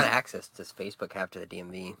interesting. What access does Facebook have to the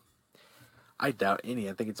DMV? I doubt any.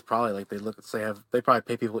 I think it's probably they probably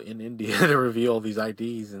pay people in India to reveal these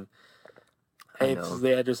IDs and hey, this is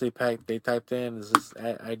the address they typed in. Does this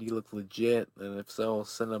ID look legit? And if so,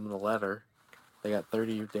 send them a letter. They got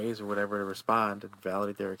 30 days or whatever to respond and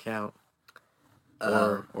validate their account,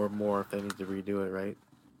 or more if they need to redo it, right?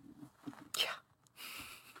 Yeah.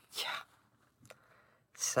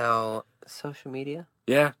 So social media.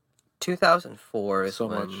 Yeah. 2004 is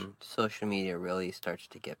when social media really starts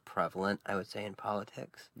to get prevalent, I would say, in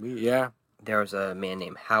politics. There was a man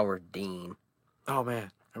named Howard Dean. Oh, man.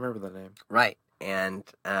 I remember the name. Right. and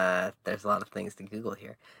there's a lot of things to Google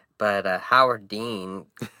here. But Howard Dean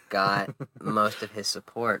got most of his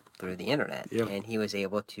support through the internet, and he was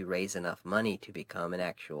able to raise enough money to become an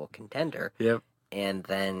actual contender. Yep. And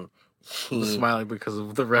then I'm smiling because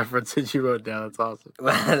of the references you wrote down. It's awesome.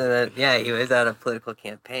 Yeah, he was at a political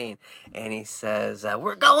campaign, and he says,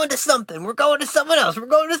 "We're going to something. We're going to someone else. We're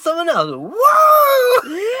going to someone else." Whoa!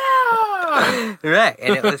 Yeah! Right,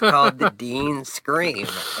 and it was called the Dean Scream,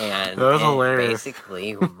 and it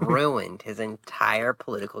basically ruined his entire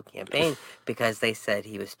political campaign because they said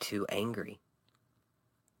he was too angry.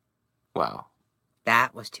 Wow.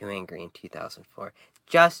 That was too angry in 2004.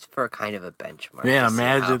 Just for kind of a benchmark. Yeah,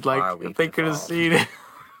 imagine, if they could have seen it.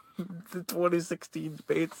 The 2016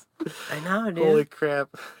 debates. I know, dude. Holy crap.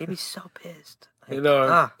 He'd be so pissed.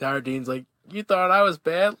 Howard Dean's like, you thought I was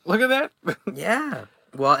bad? Look at that. Yeah.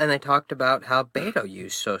 Well, and they talked about how Beto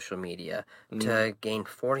used social media to gain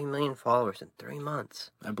 40 million followers in 3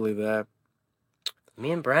 months. I believe that.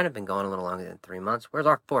 Me and Brent have been going a little longer than 3 months. Where's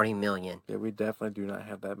our 40 million? Yeah, we definitely do not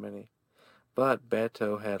have that many. But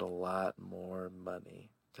Beto had a lot more money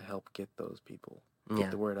to help get those people.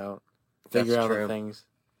 Get the word out. Figure out the things.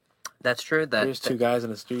 That's true. There's two guys in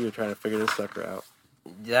the studio trying to figure this sucker out.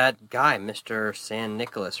 That guy, Mr. San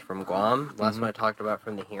Nicolas from Guam, last one I talked about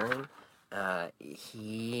from the hearing,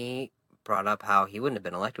 he brought up how he wouldn't have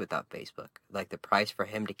been elected without Facebook. Like, the price for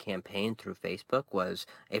him to campaign through Facebook was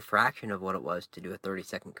a fraction of what it was to do a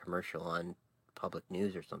 30-second commercial on public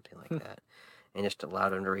news or something like that. And just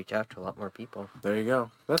allowed him to reach out to a lot more people. There you go.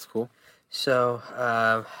 That's cool. So,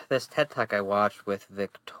 this TED Talk I watched with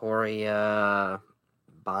Victoria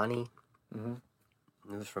Bonney, it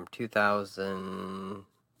was from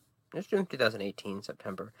 2018,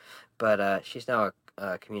 September. But she's now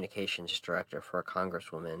a communications director for a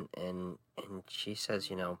congresswoman. And she says,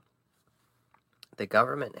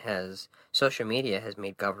 the social media has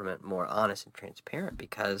made government more honest and transparent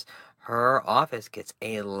because her office gets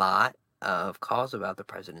a lot of calls about the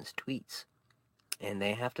president's tweets, and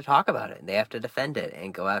they have to talk about it, and they have to defend it,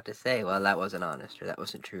 and go out to say, well, that wasn't honest, or that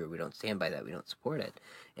wasn't true, or we don't stand by that, we don't support it.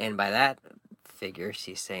 And by that figure,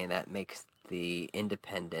 she's saying that makes the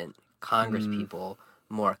independent Congress people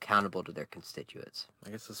more accountable to their constituents.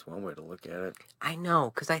 I guess that's one way to look at it. I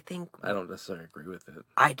know, because I don't necessarily agree with it.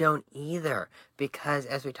 I don't either, because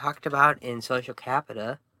as we talked about in Social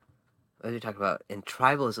Capita, as we talk about in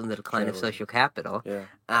Tribalism, the decline of social capital,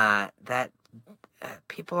 that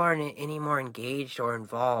people aren't any more engaged or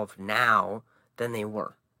involved now than they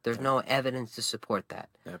were. There's no evidence to support that.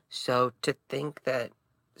 Yep. So to think that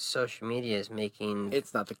social media is making...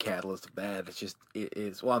 It's not the catalyst of that. It's just, it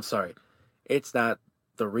is... Well, I'm sorry. It's not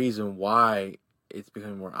the reason why it's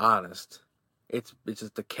becoming more honest. It's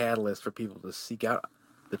just the catalyst for people to seek out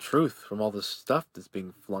the truth from all the stuff that's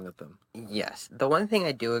being flung at them. Yes. The one thing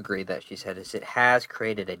I do agree that she said is it has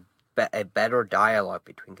created a better dialogue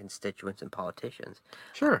between constituents and politicians.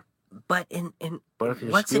 Sure. But if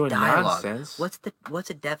you're what's a dialogue? Nonsense, what's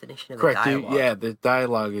a definition of correct, a dialogue? The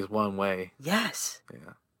dialogue is one way. Yes.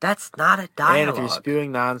 Yeah. That's not a dialogue. And if you're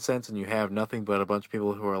spewing nonsense and you have nothing but a bunch of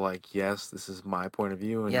people who are like, yes, this is my point of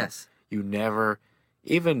view, and you never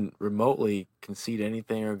even remotely concede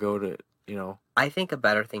anything or go to, I think a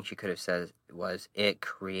better thing she could have said was it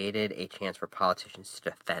created a chance for politicians to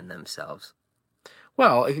defend themselves.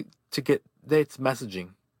 Well, it's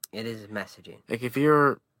messaging. It is messaging. Like, if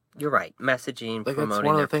you're right. Messaging, promoting that's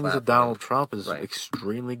one of the things platform. that Donald Trump is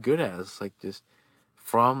extremely good at. It's like, just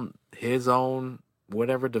from his own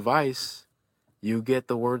whatever device, you get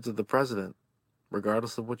the words of the president,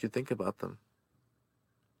 regardless of what you think about them.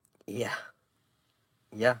 Yeah.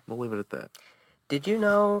 Yeah. We'll leave it at that. Did you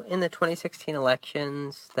know in the 2016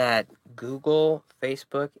 elections that Google,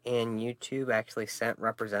 Facebook, and YouTube actually sent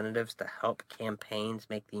representatives to help campaigns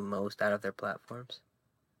make the most out of their platforms?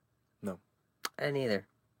 No. I didn't either.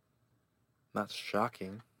 Not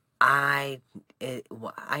shocking. I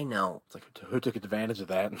know. It's like, who took advantage of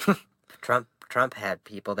that? Trump had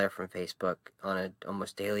people there from Facebook on an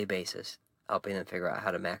almost daily basis, helping them figure out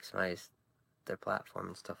how to maximize their platform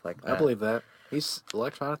and stuff like that. I believe that. He's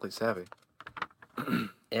electronically savvy.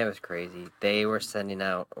 It was crazy. They were sending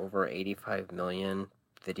out over 85 million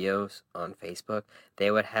videos on Facebook.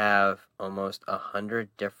 They would have almost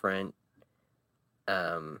 100 different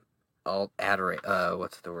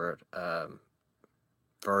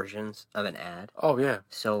versions of an ad. Oh yeah.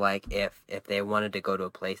 So like if they wanted to go to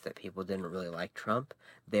a place that people didn't really like Trump,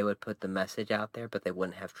 they would put the message out there, but they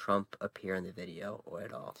wouldn't have Trump appear in the video or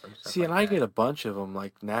at all. See, and I get a bunch of them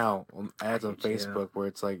like now ads on Facebook where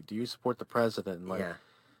it's like, do you support the president? And like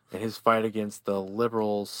and his fight against the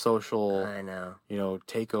liberal social, I know.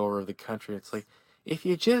 Takeover of the country. It's like, if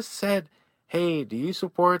you just said, hey, do you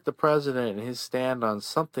support the president and his stand on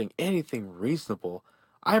something, anything reasonable,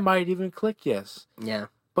 I might even click yes. Yeah.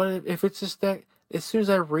 But if it's just that, as soon as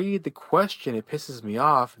I read the question, it pisses me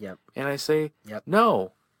off. Yep. And I say,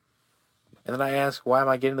 no. And then I ask, why am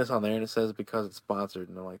I getting this on there? And it says, because it's sponsored.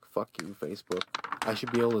 And I'm like, fuck you, Facebook. I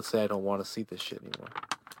should be able to say I don't want to see this shit anymore.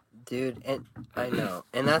 Dude, and I know.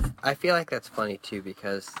 And I feel like that's funny, too,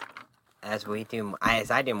 because as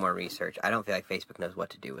I do more research, I don't feel like Facebook knows what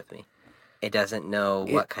to do with me. It doesn't know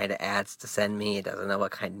what kind of ads to send me. It doesn't know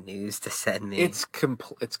what kind of news to send me. It's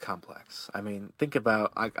complex. I mean, think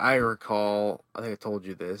about, I recall, I think I told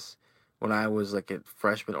you this, when I was like at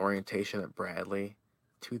freshman orientation at Bradley,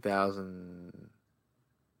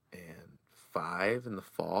 2005 in the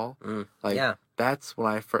fall. That's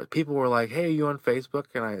when people were like, hey, are you on Facebook?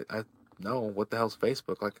 And I no, what the hell's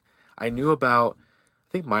Facebook? Like, I knew about,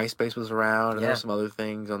 I think MySpace was around, and there were some other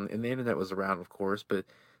things, and the internet was around, of course, but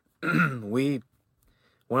when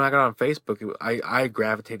I got on Facebook, I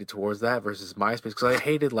gravitated towards that versus MySpace, because I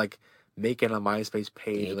hated like making a MySpace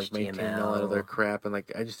page, like maintaining all that other crap, and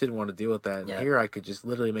like I just didn't want to deal with that. And here I could just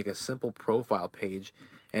literally make a simple profile page,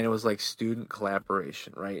 and it was like student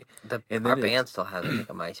collaboration, right? Our band still has like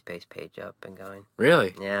a MySpace page up and going.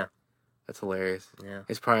 Really? Yeah. That's hilarious. Yeah.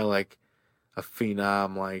 It's probably like a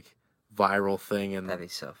phenom, like viral thing, and that'd be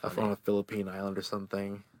so funny. On a Philippine island or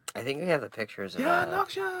something. I think we have the pictures of in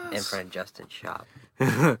front of Justin's shop.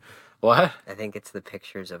 What? I think it's the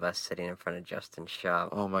pictures of us sitting in front of Justin's shop.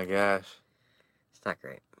 Oh my gosh. It's not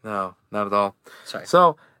great. No, not at all. Sorry.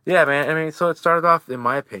 So, yeah, man, I mean, so it started off, in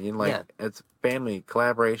my opinion, like, it's family,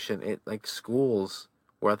 collaboration, like schools,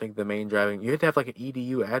 where I think the main driving, you had to have like an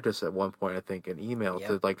EDU address at one point, I think, an email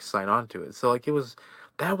to like sign on to it. So like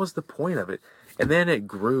that was the point of it. And then it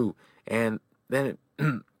grew, and then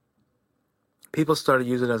people started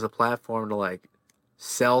using it as a platform to like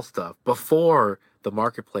sell stuff before the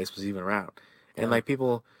marketplace was even around. And like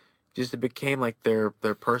people just, it became like their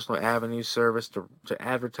personal avenue service to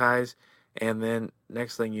advertise. And then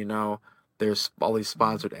next thing you know, there's all these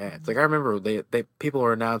sponsored ads. Like I remember they people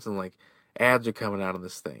were announcing like ads are coming out on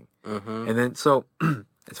this thing. Mm-hmm. And then so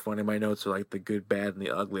it's funny, my notes are like the good, bad, and the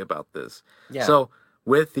ugly about this. Yeah. So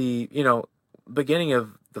with the beginning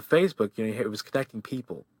of the Facebook, it was connecting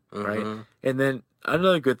people, right? And then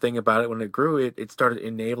another good thing about it, when it grew, it started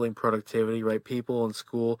enabling productivity, right? People in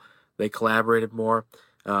school, they collaborated more.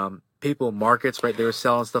 People, markets, right? They were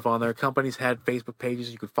selling stuff on there. Companies had Facebook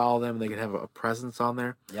pages. You could follow them, and they could have a presence on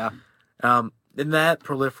there. Yeah. And that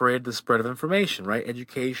proliferated the spread of information, right?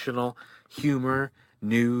 Educational, humor,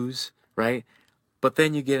 news, right? But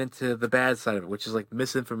then you get into the bad side of it, which is like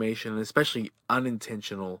misinformation, and especially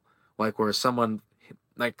unintentional, like where somebody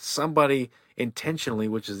intentionally,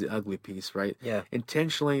 which is the ugly piece, right? Yeah.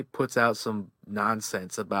 Intentionally puts out some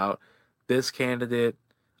nonsense about this candidate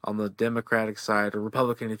on the Democratic side, or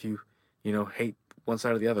Republican if you hate one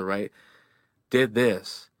side or the other, right? Did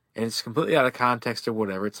this. And it's completely out of context or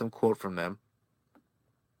whatever. It's some quote from them.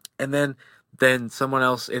 And then someone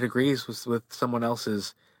else, it agrees with someone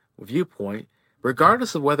else's viewpoint,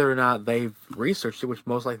 regardless of whether or not they've researched it, which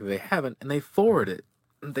most likely they haven't, and they forward it.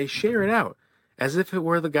 They share it out as if it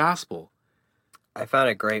were the gospel. I found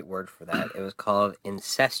a great word for that. It was called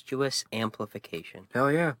incestuous amplification.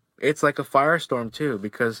 Hell yeah. It's like a firestorm, too,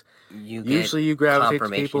 because usually you gravitate to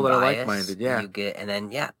people that are like-minded. Yeah. People,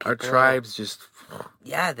 our tribes just...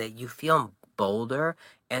 Yeah, that you feel bolder,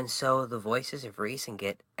 and so the voices of reason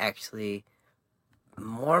get actually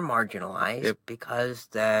more marginalized because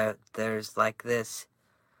there's like this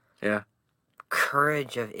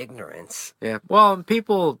courage of ignorance. Yeah. Well,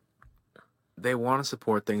 people, they want to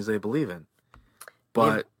support things they believe in.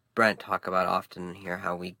 But Brent talk about often here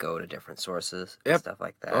how we go to different sources and stuff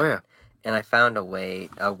like that. Oh, yeah. And I found a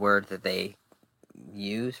word that they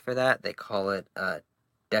use for that. They call it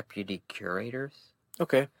deputy curators.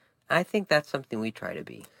 Okay. I think that's something we try to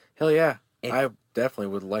be. Hell yeah. I definitely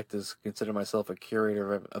would like to consider myself a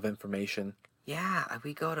curator of information. Yeah,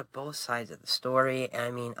 we go to both sides of the story. And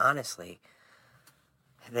I mean, honestly,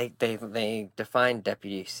 they defined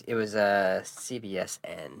deputies. It was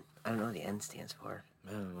CBSN. I don't know what the N stands for.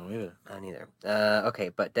 I don't know either. I don't either. Okay,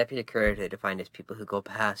 but deputy curator they defined as people who go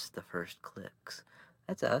past the first clicks.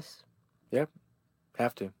 That's us. Yep.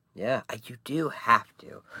 Have to. Yeah, you do have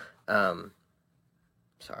to.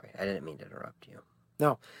 Sorry, I didn't mean to interrupt you.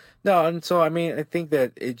 No, and so I mean, I think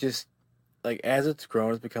that it just like as it's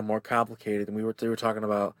grown, it's become more complicated. And we were talking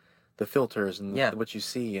about the filters and what you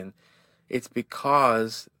see, and it's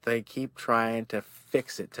because they keep trying to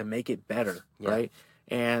fix it to make it better, right?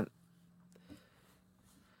 And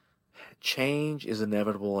change is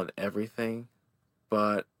inevitable in everything,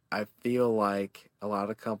 but I feel like a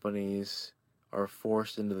lot of companies are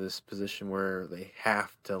forced into this position where they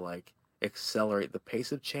have to like accelerate the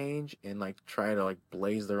pace of change and like try to like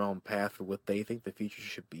blaze their own path for what they think the future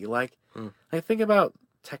should be like. Like think about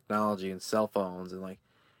technology and cell phones and like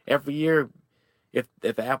every year if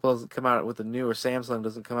Apple doesn't come out with a new or Samsung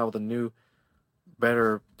doesn't come out with a new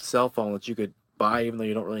better cell phone that you could buy even though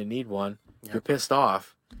you don't really need one, you're pissed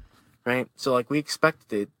off. Right? So like we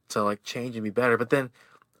expected it to like change and be better, but then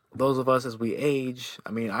those of us as we age,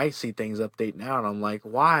 I mean, I see things update now and I'm like,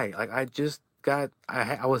 why? Like I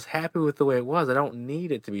was happy with the way it was. I don't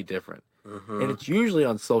need it to be different. And it's usually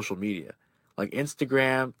on social media. Like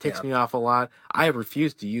Instagram ticks me off a lot. I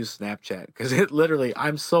refuse to use Snapchat because it literally,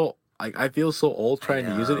 I feel so old trying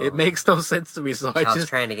to use it. It makes no sense to me. So I just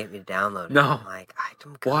trying to get me to download it. No. I'm like,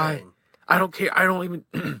 I'm good. Why? I don't care. I don't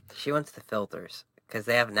even. She wants the filters. Because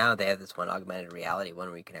they have this one augmented reality one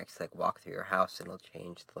where you can actually like walk through your house and it'll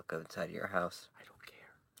change the look inside of your house. I don't care.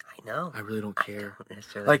 I know. I really don't care. I don't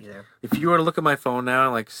necessarily like either. If you were to look at my phone now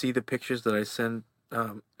and like see the pictures that I send,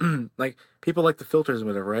 like people like the filters and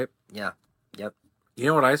whatever, right? Yeah. Yep. You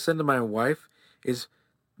know what I send to my wife is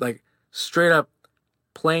like straight up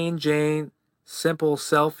plain Jane simple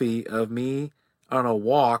selfie of me on a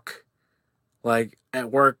walk, like at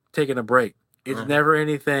work taking a break. It's never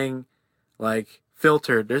anything like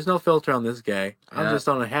filtered. There's no filter on this guy. I'm just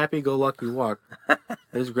on a happy-go-lucky walk.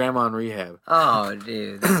 There's grandma in rehab. Oh,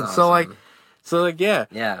 dude, that's awesome. so yeah.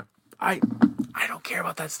 Yeah. I don't care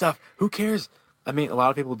about that stuff. Who cares? I mean, a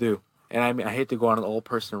lot of people do. And I mean, I hate to go on an old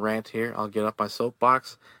person rant here. I'll get up my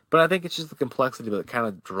soapbox. But I think it's just the complexity that kind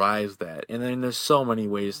of drives that. And then there's so many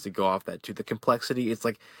ways to go off that, too. The complexity, it's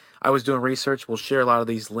like, I was doing research. We'll share a lot of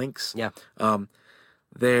these links. Yeah.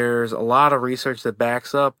 There's a lot of research that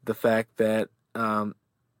backs up the fact that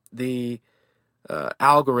the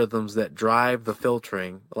algorithms that drive the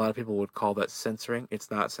filtering, a lot of people would call that censoring.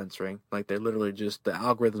 It's not censoring. Like, they're literally just, the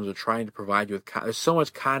algorithms are trying to provide you with, there's so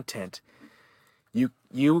much content. There's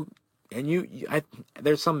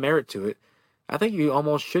some merit to it. I think you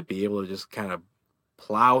almost should be able to just kind of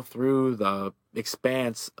plow through the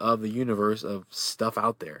expanse of the universe of stuff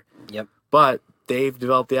out there. Yep. But they've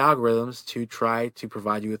developed the algorithms to try to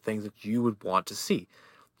provide you with things that you would want to see.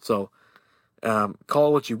 So, call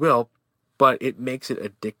it what you will, but it makes it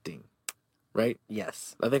addicting, right?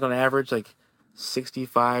 Yes. I think on average, like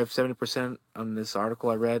 65-70% on this article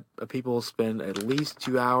I read, people spend at least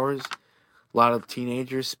 2 hours. A lot of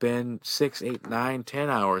teenagers spend 6, 8, 9, 10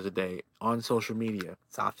 hours a day on social media.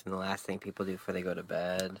 It's often the last thing people do before they go to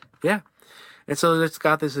bed. Yeah. And so it's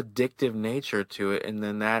got this addictive nature to it, and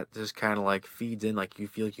then that just kind of like feeds in, like you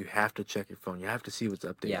feel like you have to check your phone, you have to see what's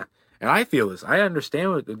updated. Yeah. And I feel this. I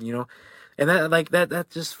understand what, and that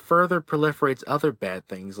just further proliferates other bad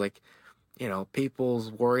things, like,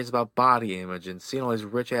 people's worries about body image and seeing all these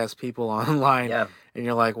rich ass people online. Yeah. And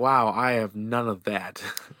you're like, wow, I have none of that.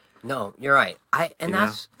 No, you're right. It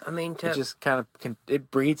just kind of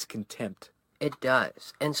it breeds contempt. It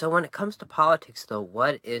does. And so when it comes to politics, though,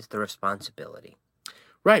 what is the responsibility?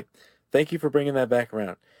 Right. Thank you for bringing that back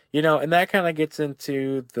around. And that kind of gets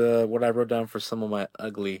into what I wrote down for some of my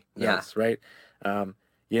ugly notes, right?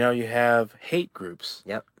 You have hate groups.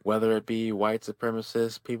 Yep. Whether it be white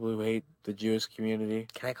supremacists, people who hate the Jewish community.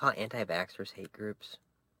 Can I call anti-vaxxers hate groups?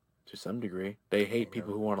 To some degree. They hate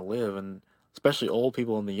people who want to live, and especially old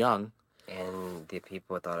people and the young. And the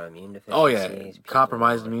people with autoimmune deficiencies. Oh, yeah.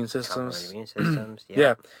 Compromised immune systems.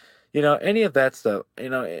 Yeah. Any of that stuff.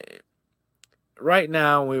 Right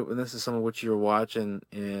now, and this is some of what you were watching,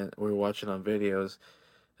 and we were watching on videos,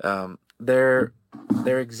 there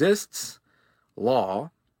exists law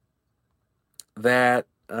that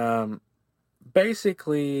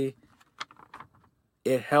basically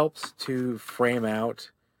it helps to frame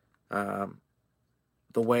out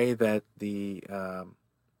the way that the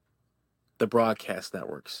broadcast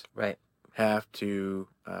networks have to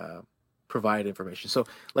provide information. So,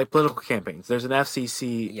 like political campaigns, there's an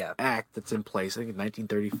FCC act that's in place, I think in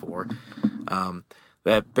 1934,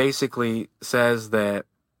 that basically says that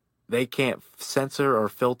they can't censor or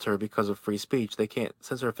filter because of free speech. They can't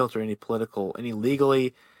censor or filter any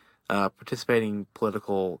legally participating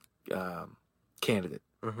political candidate.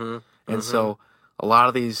 Mm-hmm. And so a lot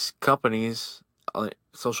of these companies,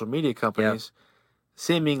 social media companies,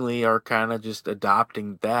 seemingly are kind of just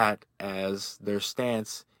adopting that as their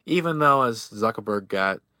stance, even though, as Zuckerberg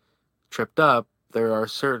got tripped up, there are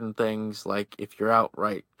certain things, like if you're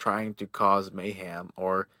outright trying to cause mayhem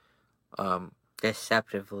or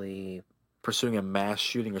deceptively pursuing a mass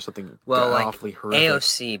shooting or something awfully horrific,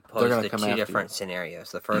 AOC posed the two different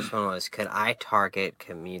scenarios. The first one was, could I target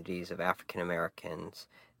communities of African Americans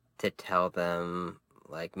to tell them,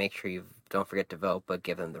 like, make sure you don't forget to vote, but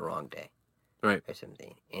give them the wrong day, right, or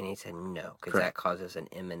something? And he said no, because that causes an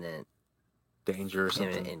imminent danger or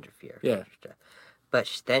something. Imminent interfere. Yeah.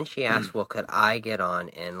 But then she asked, well, could I get on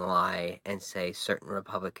and lie and say certain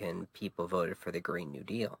Republican people voted for the Green New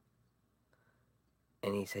Deal?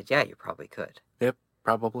 And he said, yeah, you probably could. Yep,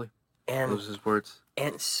 probably. And those are his words.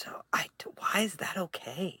 And so, why is that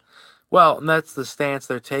okay? Well, and that's the stance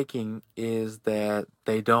they're taking, is that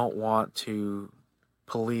they don't want to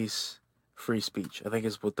police free speech. I think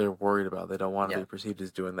is what they're worried about. They don't want to be perceived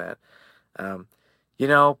as doing that.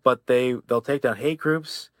 But they'll take down hate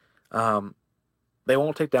groups. They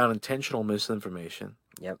won't take down intentional misinformation.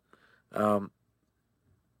 Yep.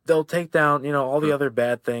 They'll take down, all the other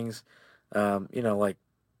bad things, like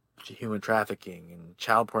human trafficking and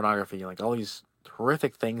child pornography, like all these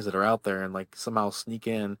horrific things that are out there and like somehow sneak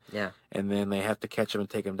in. Yeah. And then they have to catch them and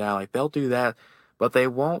take them down. Like they'll do that, but they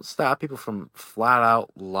won't stop people from flat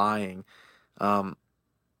out lying. And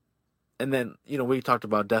then, we talked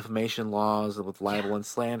about defamation laws with libel and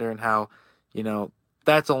slander and how,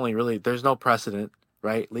 that's only really, there's no precedent,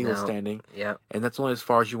 right? Legal standing. Yeah. And that's only as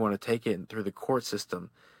far as you want to take it through the court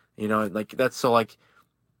system. That's so like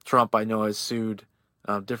Trump, I know, has sued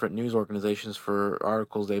different news organizations for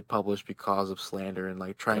articles they published because of slander and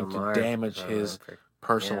like trying to damage his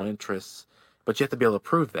personal interests. But you have to be able to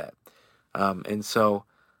prove that. And so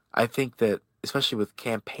I think that, especially with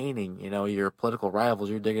campaigning, your political rivals,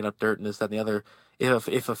 you're digging up dirt and this, that, and the other.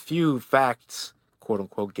 If a few facts, quote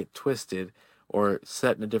unquote, get twisted or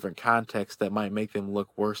set in a different context that might make them look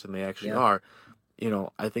worse than they actually are,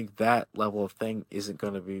 I think that level of thing isn't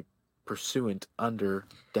going to be pursuant under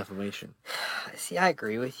defamation. See, I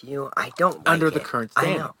agree with you. I don't like under it. The current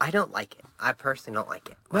standing. I know. I don't like it. I personally don't like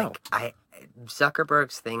it. No.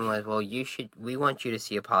 Zuckerberg's thing was, well, we want you to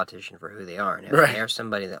see a politician for who they are. And if they're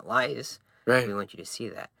somebody that lies, we want you to see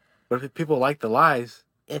that. But if people like the lies...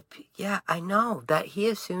 I know. That he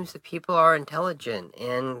assumes that people are intelligent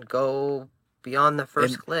and go beyond the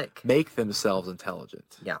first click. Make themselves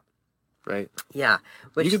intelligent. Yeah. Right? Yeah.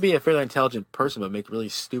 You could be a fairly intelligent person but make really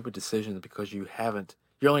stupid decisions because you're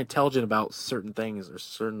only intelligent about certain things or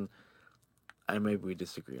certain... maybe we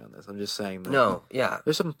disagree on this. I'm just saying that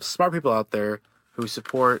there's some smart people out there who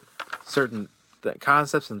support certain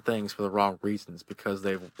concepts and things for the wrong reasons because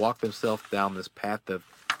they've walked themselves down this path of,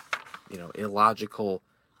 illogical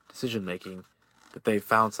decision making that they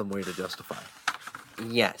found some way to justify.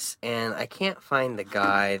 Yes, and I can't find the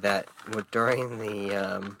guy that during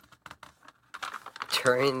the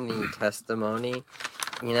testimony,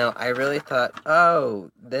 I really thought,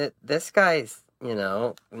 this guy's,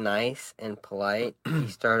 nice and polite. He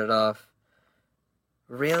started off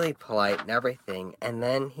really polite and everything, and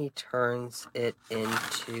then he turns it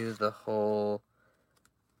into the whole,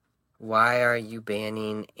 why are you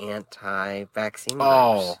banning anti-vaccine groups?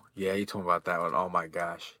 Oh, yeah, you told me about that one. Oh, my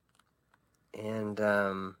gosh. And,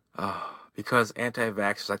 because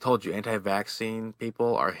anti-vaxxers, I told you, anti-vaccine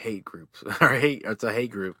people are hate groups. It's a hate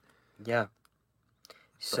group. Yeah.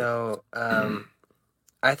 So,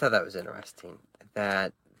 I thought that was interesting.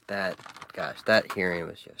 That hearing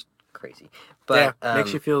was just crazy. But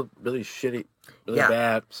makes you feel really shitty, really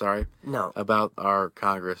bad. Sorry. No. About our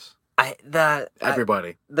Congress.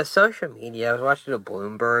 Everybody. The social media. I was watching a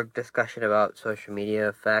Bloomberg discussion about social media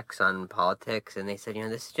effects on politics, and they said,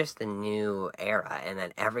 this is just the new era, and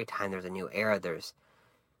then every time there's a new era, there's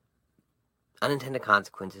unintended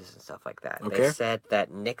consequences and stuff like that. Okay. They said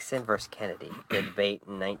that Nixon versus Kennedy, the debate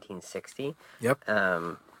in 1960. Yep.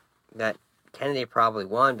 That Kennedy probably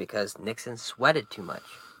won because Nixon sweated too much.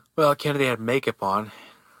 Well, Kennedy had makeup on,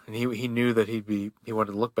 and he knew that he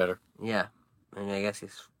wanted to look better. Yeah, and I guess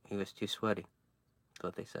he was too sweaty. That's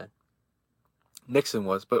what they said. Nixon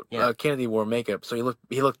was, but Kennedy wore makeup, so he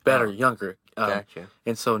looked better, younger. Gotcha.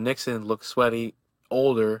 And so Nixon looked sweaty,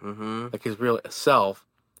 older, like his real self,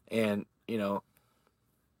 and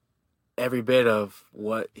every bit of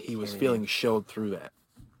what he was feeling showed through that.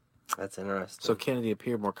 That's interesting. So Kennedy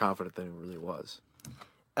appeared more confident than he really was.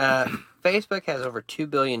 Facebook has over 2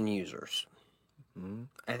 billion users. Mm-hmm.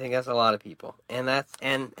 I think that's a lot of people. And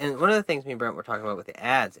one of the things me and Brent were talking about with the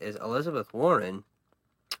ads is Elizabeth Warren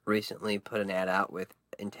recently put an ad out with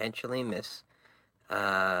intentionally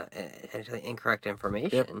incorrect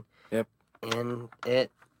information. Yep. And it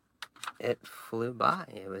flew by.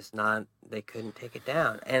 It was not, they couldn't take it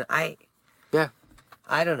down. And I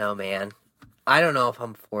don't know, man. I don't know if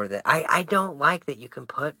I'm for that. I don't like that you can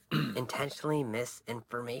put intentionally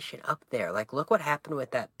misinformation up there. Like, look what happened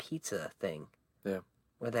with that pizza thing. Yeah.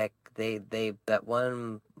 Where that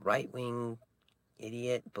one right-wing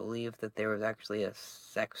idiot believed that there was actually a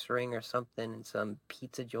sex ring or something in some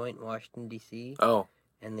pizza joint in Washington, D.C. Oh.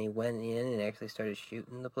 And they went in and actually started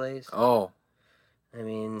shooting the place. Oh. I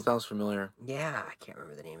mean... Sounds familiar. Yeah, I can't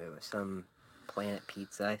remember the name of it. It was some Planet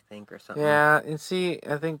Pizza, I think, or something. Yeah, and see,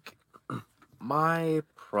 I think my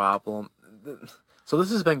problem... So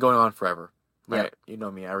this has been going on forever, right? Yep. You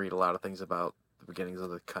know me, I read a lot of things about the beginnings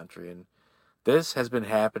of the country, and this has been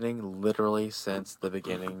happening literally since the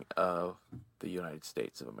beginning of the United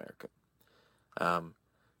States of America.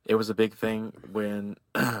 It was a big thing when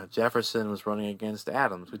Jefferson was running against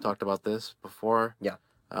Adams. We talked about this before. Yeah.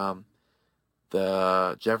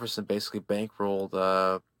 The Jefferson basically bankrolled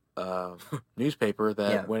a newspaper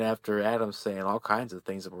that went after Adams, saying all kinds of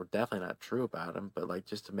things that were definitely not true about him, but like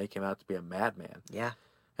just to make him out to be a madman. Yeah.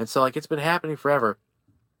 And so like it's been happening forever.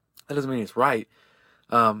 That doesn't mean it's right.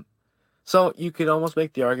 So you could almost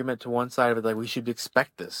make the argument to one side of it, like we should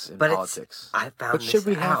expect this in politics. But should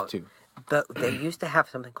we have to? But they used to have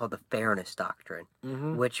something called the Fairness Doctrine,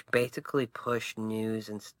 which basically pushed news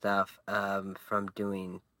and stuff from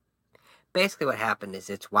doing... Basically what happened is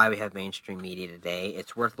it's why we have mainstream media today.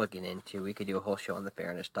 It's worth looking into. We could do a whole show on the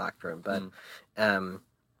Fairness Doctrine, but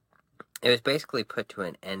it was basically put to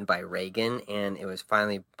an end by Reagan, and it was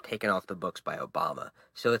finally taken off the books by Obama.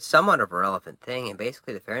 So it's somewhat of a relevant thing, and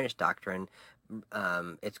basically the Fairness Doctrine,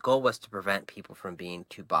 its goal was to prevent people from being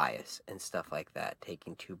too biased and stuff like that,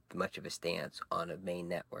 taking too much of a stance on a main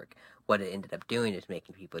network. What it ended up doing is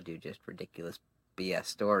making people do just ridiculous BS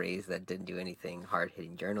stories that didn't do anything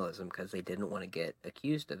hard-hitting journalism because they didn't want to get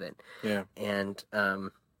accused of it. Yeah. And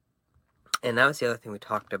that was the other thing we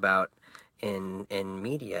talked about in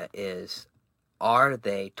media is, are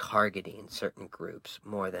they targeting certain groups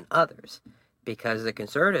more than others? Because the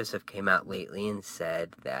conservatives have came out lately and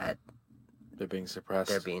said that they're being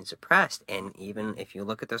suppressed. And even if you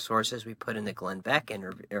look at the sources we put in the Glenn Beck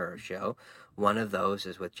show, one of those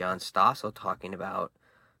is with John Stossel talking about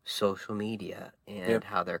social media and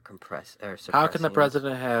how they're suppressing. How can the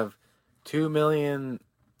president have 2 million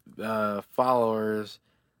followers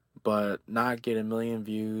but not get 1 million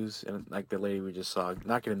views, and like the lady we just saw,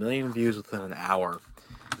 not get 1 million views within an hour?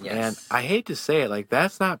 Yes. And I hate to say it, like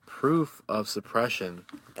that's not proof of suppression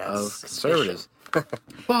of conservatives.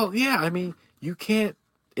 Well, yeah, I mean, you can't,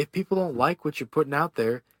 if people don't like what you're putting out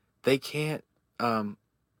there, they can't help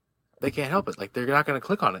it. Like they're not going to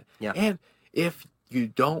click on it. Yeah. And if you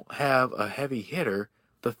don't have a heavy hitter,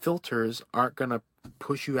 the filters aren't going to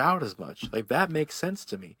push you out as much. Like that makes sense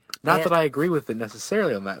to me. Not that I agree with it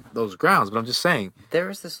necessarily on those grounds, but I'm just saying. There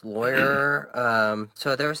was this lawyer,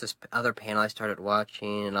 so there was this other panel I started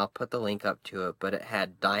watching, and I'll put the link up to it, but it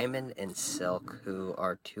had Diamond and Silk, who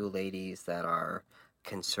are two ladies that are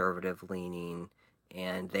conservative-leaning,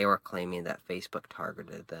 and they were claiming that Facebook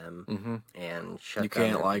targeted them and shut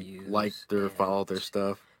down their views. You can't follow their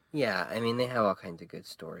stuff. Yeah, I mean, they have all kinds of good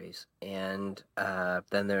stories. And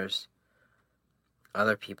then there's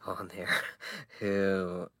other people on there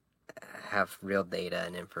who have real data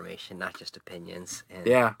and information, not just opinions,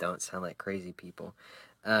 and don't sound like crazy people.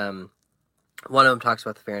 One of them talks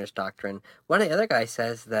about the Fairness Doctrine. One of the other guys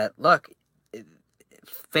says that, look,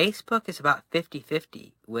 Facebook is about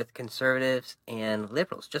 50-50 with conservatives and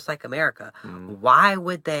liberals, just like America. Why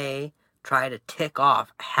would they try to tick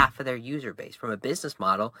off half of their user base? From a business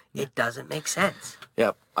model, it doesn't make sense.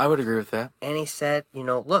 Yep, I would agree with that. And he said,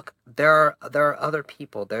 look, there are other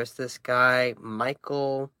people. There's this guy,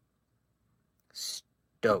 Michael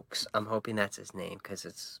Stokes. I'm hoping that's his name because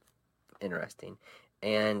it's interesting.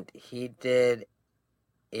 And he did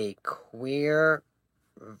a queer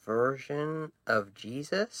version of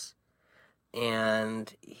Jesus.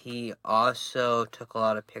 And he also took a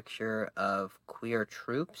lot of picture of queer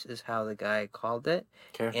troops, is how the guy called it.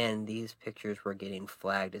 Okay. And these pictures were getting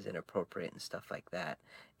flagged as inappropriate and stuff like that.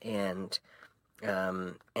 And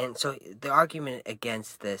so the argument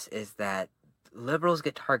against this is that liberals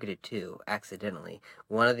get targeted too, accidentally.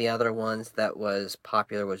 One of the other ones that was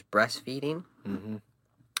popular was breastfeeding. Mm-hmm.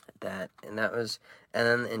 And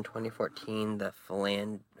then in 2014, the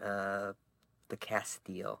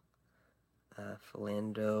Castile.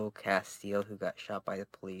 Philando Castile, who got shot by the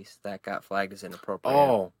police, that got flagged as inappropriate.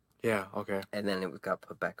 Oh, yeah, okay. And then it got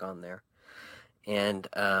put back on there. And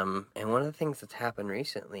one of the things that's happened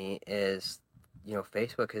recently is,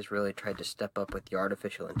 Facebook has really tried to step up with the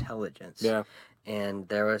artificial intelligence. Yeah. And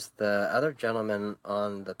there was the other gentleman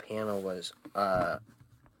on the panel was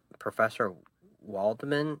Professor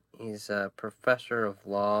Waldman. He's a professor of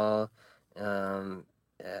law in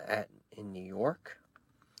New York.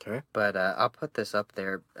 Okay. But I'll put this up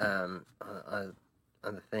there on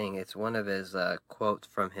the thing. It's one of his quotes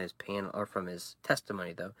from his panel, or from his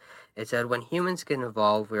testimony, though. It said, "When humans get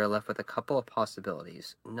involved, we are left with a couple of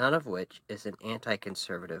possibilities, none of which is an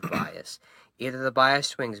anti-conservative bias. Either the bias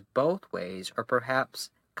swings both ways, or perhaps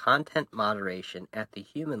content moderation at the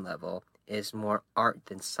human level is more art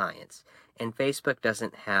than science. And Facebook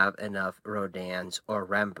doesn't have enough Rodins or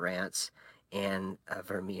Rembrandts and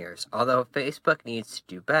Vermeers. Although Facebook needs to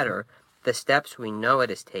do better, the steps we know it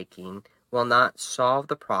is taking will not solve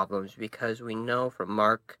the problems, because we know from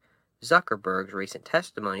Mark Zuckerberg's recent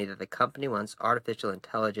testimony that the company wants artificial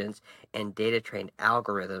intelligence and data-trained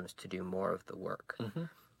algorithms to do more of the work." Mm-hmm.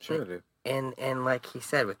 Sure they do. And like he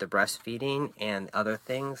said, with the breastfeeding and other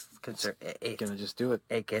things, it's gonna just do it.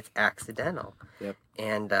 It gets accidental. Yep.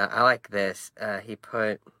 And I like this. He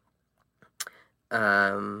put,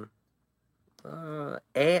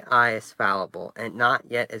 AI is fallible and not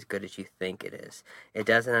yet as good as you think it is. It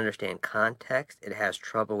doesn't understand context. It has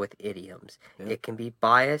trouble with idioms. Yep. It can be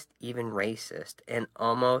biased, even racist, and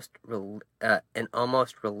almost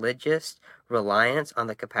religious reliance on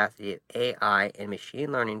the capacity of AI and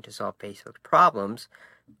machine learning to solve Facebook's problems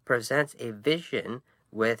presents a vision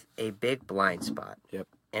with a big blind spot. Yep.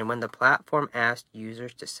 And when the platform asked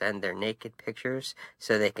users to send their naked pictures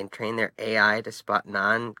so they can train their AI to spot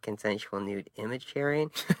non-consensual nude image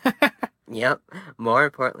sharing, yep. More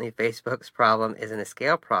importantly, Facebook's problem isn't a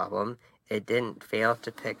scale problem. It didn't fail to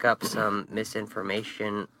pick up some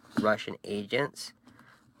misinformation Russian agents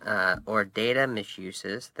or data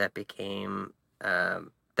misuses that became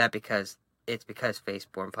because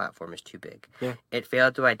Facebook's platform is too big. Yeah. It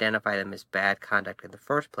failed to identify them as bad conduct in the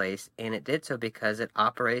first place, and it did so because it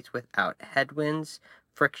operates without headwinds,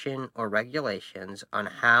 friction, or regulations on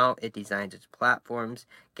how it designs its platforms,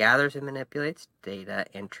 gathers and manipulates data,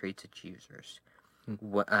 and treats its users.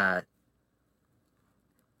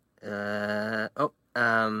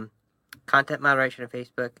 Content moderation of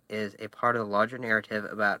Facebook is a part of the larger narrative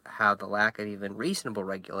about how the lack of even reasonable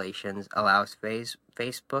regulations allows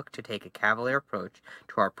Facebook to take a cavalier approach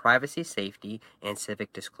to our privacy, safety, and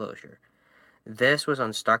civic disclosure. This was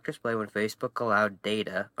on stark display when Facebook allowed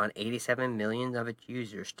data on 87 million of its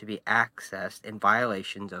users to be accessed in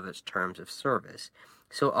violations of its terms of service.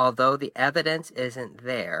 So although the evidence isn't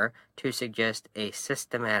there to suggest a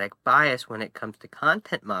systematic bias when it comes to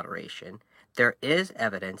content moderation, there is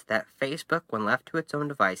evidence that Facebook, when left to its own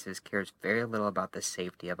devices, cares very little about the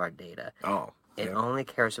safety of our data. It only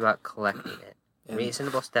cares about collecting it.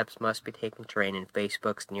 Reasonable steps must be taken to rein in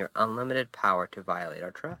Facebook's near unlimited power to violate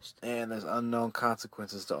our trust. And there's unknown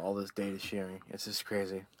consequences to all this data sharing. It's just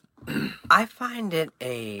crazy. I find it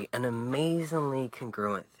an amazingly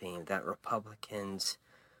congruent theme that Republicans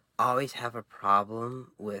always have a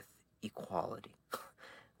problem with equality.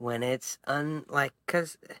 When it's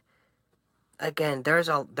because again, there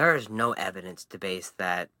is no evidence to base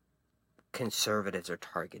that conservatives are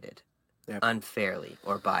targeted unfairly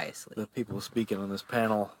or biasly. The people speaking on this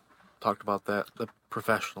panel talked about that, the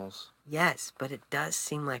professionals. Yes, but it does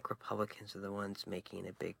seem like Republicans are the ones making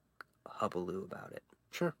a big hullabaloo about it.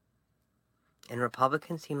 Sure. And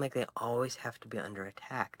Republicans seem like they always have to be under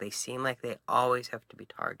attack. They seem like they always have to be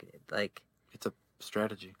targeted. Like, it's a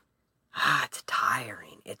strategy. It's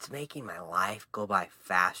tiring. It's making my life go by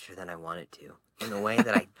faster than I want it to, in a way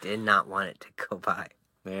that I did not want it to go by.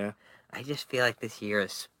 Yeah. I just feel like this year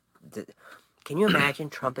is... Can you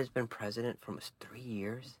imagine Trump has been president for almost 3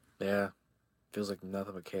 years? Yeah. Feels like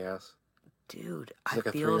nothing but chaos. Dude, it's like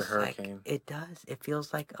a 3-year hurricane. It does. It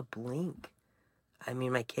feels like a blink. I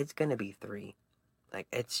mean, my kid's gonna be 3. Like,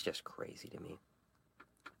 it's just crazy to me.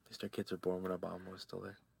 At least our kids were born when Obama was still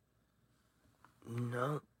there.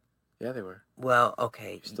 No. Yeah, they were. Well,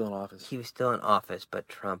 okay. He was still in office. He was still in office, but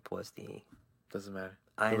Trump was the... Doesn't matter.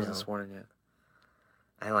 He wasn't sworn in yet.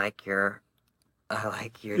 I like your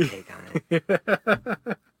take on it.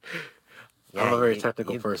 Yeah, I'm a very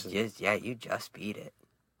technical person. You just beat it.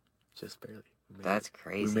 Just barely. That's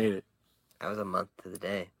crazy. We made it. That was a month to the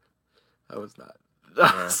day. I was not.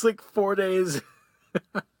 Yeah. It's like 4 days.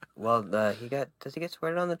 Well, does he get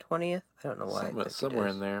sweated on the 20th? I don't know why. Somewhere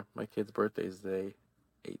in there. My kid's birthday is the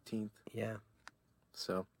 18th. Yeah.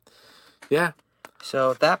 So, yeah.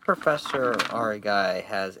 So that Professor Ari guy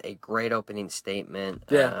has a great opening statement.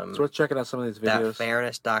 Yeah, it's worth checking out some of these videos. That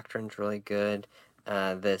fairness doctrine's really good.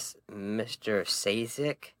 This Mr.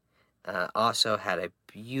 Sazik also had a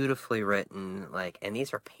beautifully written, and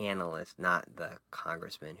these are panelists, not the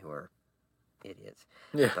congressmen who are idiots.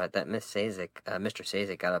 Yeah. But that Mr.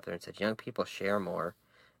 Sazik got up there and said, young people share more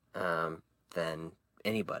than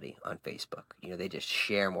anybody on Facebook. They just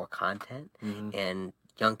share more content, and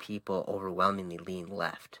young people overwhelmingly lean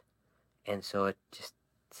left. And so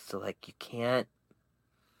you can't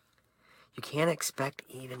expect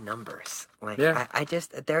even numbers.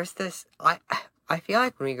 There's this, I feel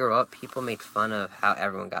like when we grew up, people made fun of how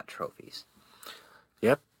everyone got trophies.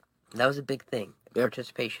 Yep. That was a big thing. Yep.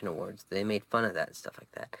 Participation awards, they made fun of that and stuff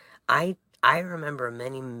like that. I remember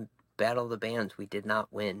many Battle of the Bands we did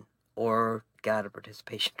not win or got a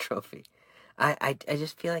participation trophy. I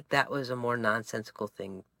just feel like that was a more nonsensical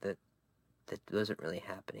thing that wasn't really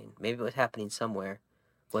happening. Maybe it was happening somewhere,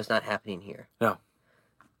 was not happening here. No.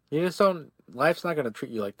 You just don't, life's not going to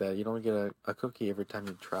treat you like that. You don't get a cookie every time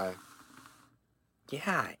you try.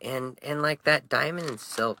 Yeah, and like that Diamond and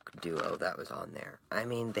Silk duo that was on there. I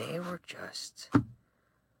mean, they were just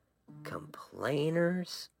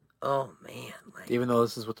complainers. Oh, man. Even though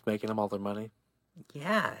this is what's making them all their money?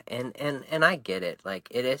 Yeah, and I get it. Like,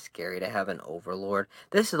 it is scary to have an overlord.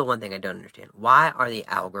 This is the one thing I don't understand. Why are the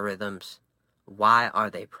algorithms, why are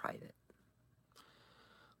they private?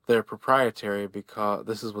 They're proprietary because,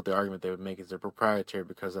 this is what the argument they would make, is they're proprietary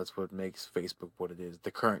because that's what makes Facebook what it is,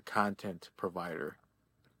 the current content provider.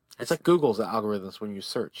 It's like Google's algorithms when you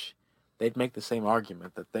search. They'd make the same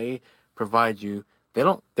argument that they provide you.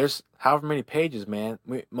 There's however many pages, man.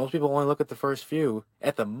 Most people only look at the first few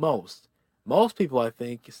at the most. Most people, I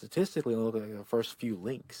think, statistically only look at the first few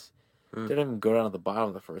links. They don't even go down to the bottom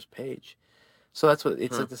of the first page. So that's what,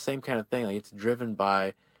 it's like the same kind of thing. Like, it's driven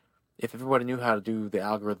by, if everybody knew how to do the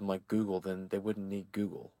algorithm like Google, then they wouldn't need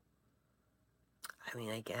Google. I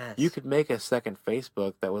mean, I guess. You could make a second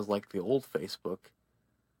Facebook that was like the old Facebook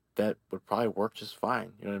that would probably work just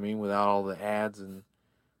fine. You know what I mean? Without all the ads and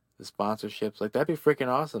the sponsorships. Like, that'd be freaking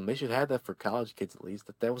awesome. They should have that for college kids at least.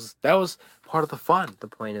 That was part of the fun. The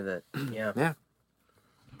point of it. Yeah. Yeah.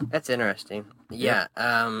 That's interesting. Yeah.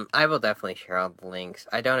 I will definitely share all the links.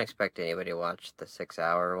 I don't expect anybody to watch the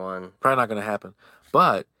 6-hour one. Probably not going to happen.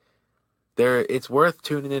 But it's worth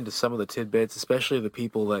tuning into some of the tidbits, especially the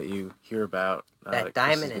people that you hear about. That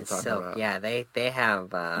Diamond and Silk, yeah, they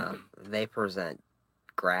have, they present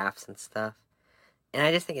graphs and stuff. And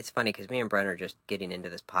I just think it's funny because me and Brent are just getting into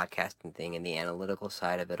this podcasting thing and the analytical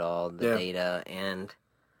side of it all, the data, and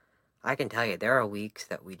I can tell you there are weeks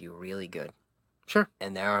that we do really good. Sure.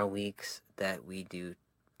 And there are weeks that we do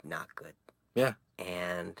not good. Yeah.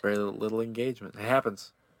 And very little engagement. It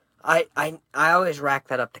happens. I always rack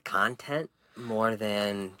that up to content more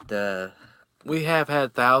than the... We have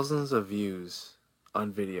had thousands of views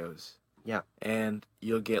on videos. Yeah. And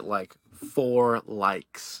you'll get like 4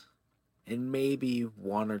 likes and maybe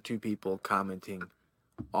 1 or 2 people commenting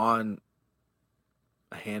on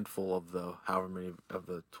a handful of the however many of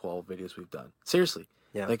the 12 videos we've done. Seriously.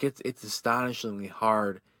 Yeah. Like, it's astonishingly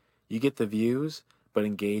hard. You get the views, but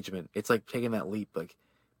engagement. It's like taking that leap. Like,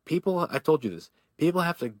 people, I told you this, people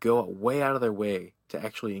have to go way out of their way to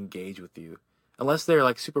actually engage with you. Unless they're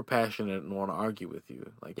like super passionate and want to argue with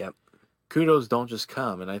you. Like, kudos don't just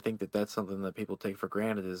come. And I think that that's something that people take for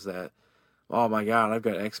granted, is that, oh my God, I've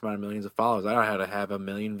got X amount of millions of followers. I don't have to have 1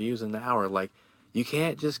 million views in an hour. Like, you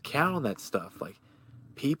can't just count on that stuff. Like,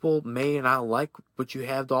 people may not like what you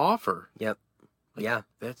have to offer. Yep. Like, yeah.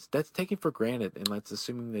 That's taken for granted, and that's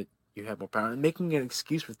assuming that you have more power and making an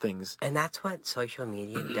excuse for things. And that's what social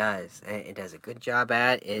media does. It does a good job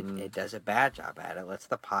at it. It does a bad job at it. It lets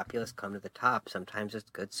the populace come to the top. Sometimes it's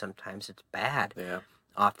good, sometimes it's bad. Yeah.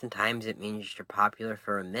 Oftentimes it means you're popular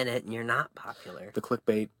for a minute and you're not popular. The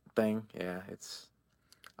clickbait thing, yeah, it's...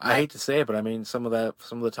 I hate to say it, but I mean, some of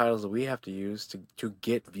the titles that we have to use to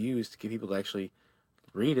get views, to get people to actually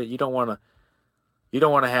read it, you don't want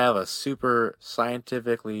to have a super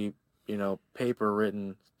scientifically, paper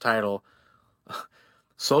written title,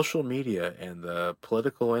 social media and the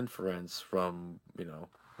political inference from,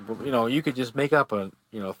 you could just make up a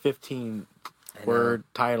 15 word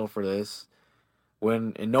title for this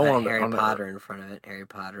and no one Harry Potter in front of it, Harry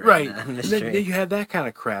Potter, right? And then you have that kind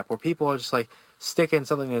of crap where people are just like sticking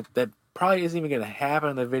something that probably isn't even going to happen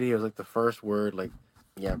in the video, like the first word, like,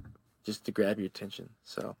 just to grab your attention.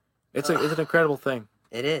 So it's an incredible thing.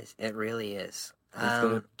 It is. It really is. It's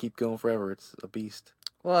gonna keep going forever. It's a beast.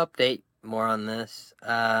 We'll update more on this.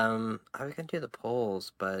 I was gonna do the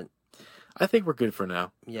polls, but I think we're good for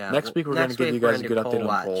now. Yeah. Next week we're gonna give you guys a good update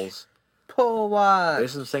on polls. Poll watch.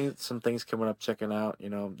 There's some things coming up. Checking out,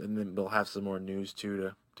 and then we'll have some more news too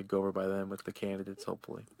to to go over by then with the candidates,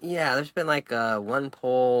 hopefully. Yeah, there's been like one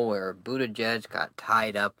poll where Buttigieg got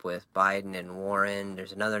tied up with Biden and Warren.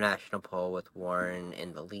 There's another national poll with Warren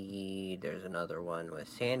in the lead. There's another one with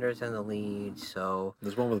Sanders in the lead. So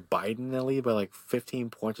there's one with Biden in the lead by like 15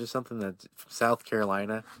 points or something. That's South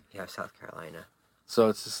Carolina. Yeah, South Carolina. So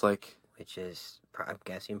it's just like, which is, I'm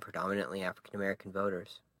guessing, predominantly African American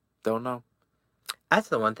voters. Don't know. That's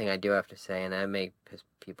the one thing I do have to say, and I may piss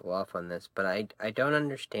people off on this, but I don't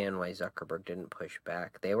understand why Zuckerberg didn't push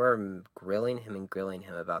back. They were grilling him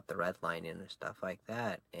about the redlining and stuff like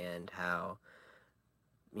that, and how,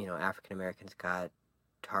 African Americans got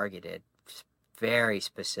targeted very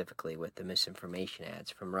specifically with the misinformation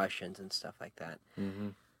ads from Russians and stuff like that.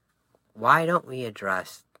 Mm-hmm. Why don't we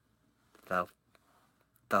address the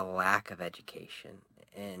lack of education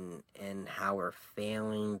and how we're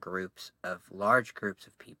failing large groups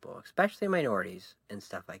of people, especially minorities and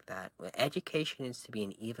stuff like that? Education needs to be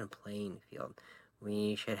an even playing field.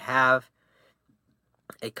 We should have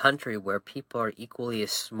a country where people are equally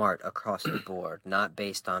as smart across the board, not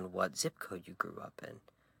based on what zip code you grew up in.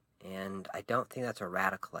 And I don't think that's a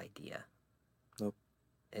radical idea. Nope.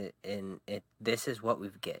 This is what we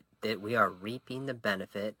get. That we are reaping the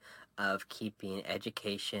benefit of keeping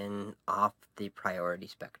education off the priority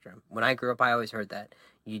spectrum. When I grew up, I always heard that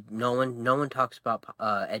no one talks about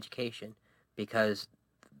education because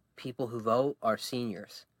people who vote are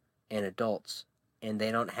seniors and adults, and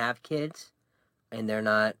they don't have kids, and they're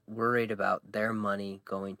not worried about their money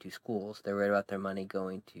going to schools. They're worried about their money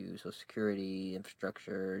going to Social Security,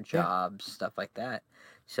 infrastructure, jobs, stuff like that.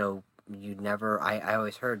 So I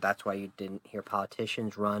always heard that's why you didn't hear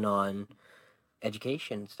politicians run on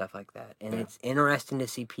education and stuff like that. And it's interesting to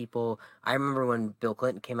see people. I remember when Bill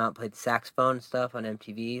Clinton came out and played the saxophone and stuff on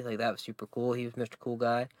MTV. Like, that was super cool. He was Mr. Cool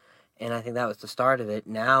Guy. And I think that was the start of it.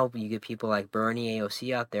 Now you get people like Bernie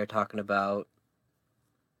AOC out there talking about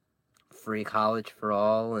free college for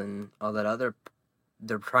all and all that other.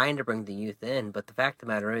 They're trying to bring the youth in, but the fact of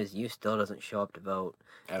the matter is, youth still doesn't show up to vote.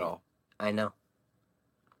 At all. I know.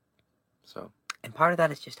 So. And part of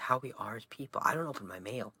that is just how we are as people. I don't open my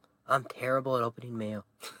mail. I'm terrible at opening mail.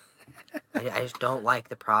 I just don't like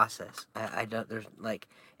the process. I don't. There's like,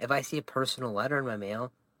 if I see a personal letter in my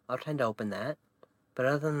mail, I'll tend to open that. But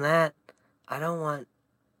other than that, I don't want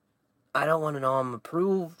to know I'm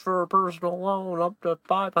approved for a personal loan up to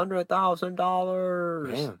 $500,000.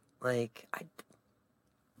 Man. Like, I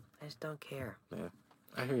just don't care. Yeah,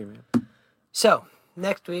 I hear you, man. So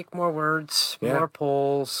next week, more words, more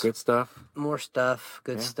polls, good stuff, more stuff,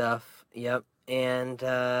 good stuff. Yep. And,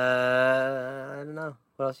 I don't know.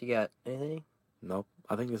 What else you got? Anything? Nope.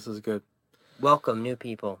 I think this is good. Welcome, new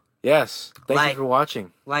people. Yes. Thank you for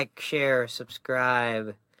watching. Like, share,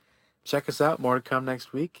 subscribe. Check us out. More to come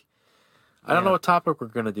next week. I don't know what topic we're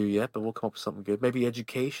going to do yet, but we'll come up with something good. Maybe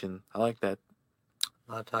education. I like that.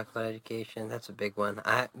 I'll talk about education. That's a big one.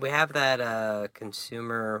 We have that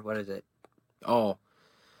consumer, what is it? Oh.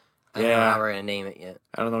 I don't know how we're going to name it yet.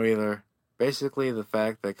 I don't know either. Basically, the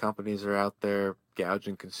fact that companies are out there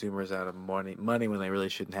gouging consumers out of money when they really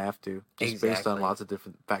shouldn't have to, just based on lots of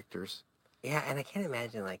different factors. Yeah, and I can't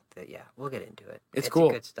imagine, we'll get into it. It's cool.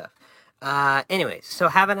 Good stuff. Anyways, so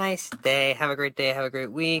have a nice day. Have a great day. Have a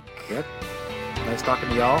great week. Yep. Nice talking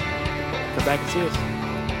to y'all. Come back and see us.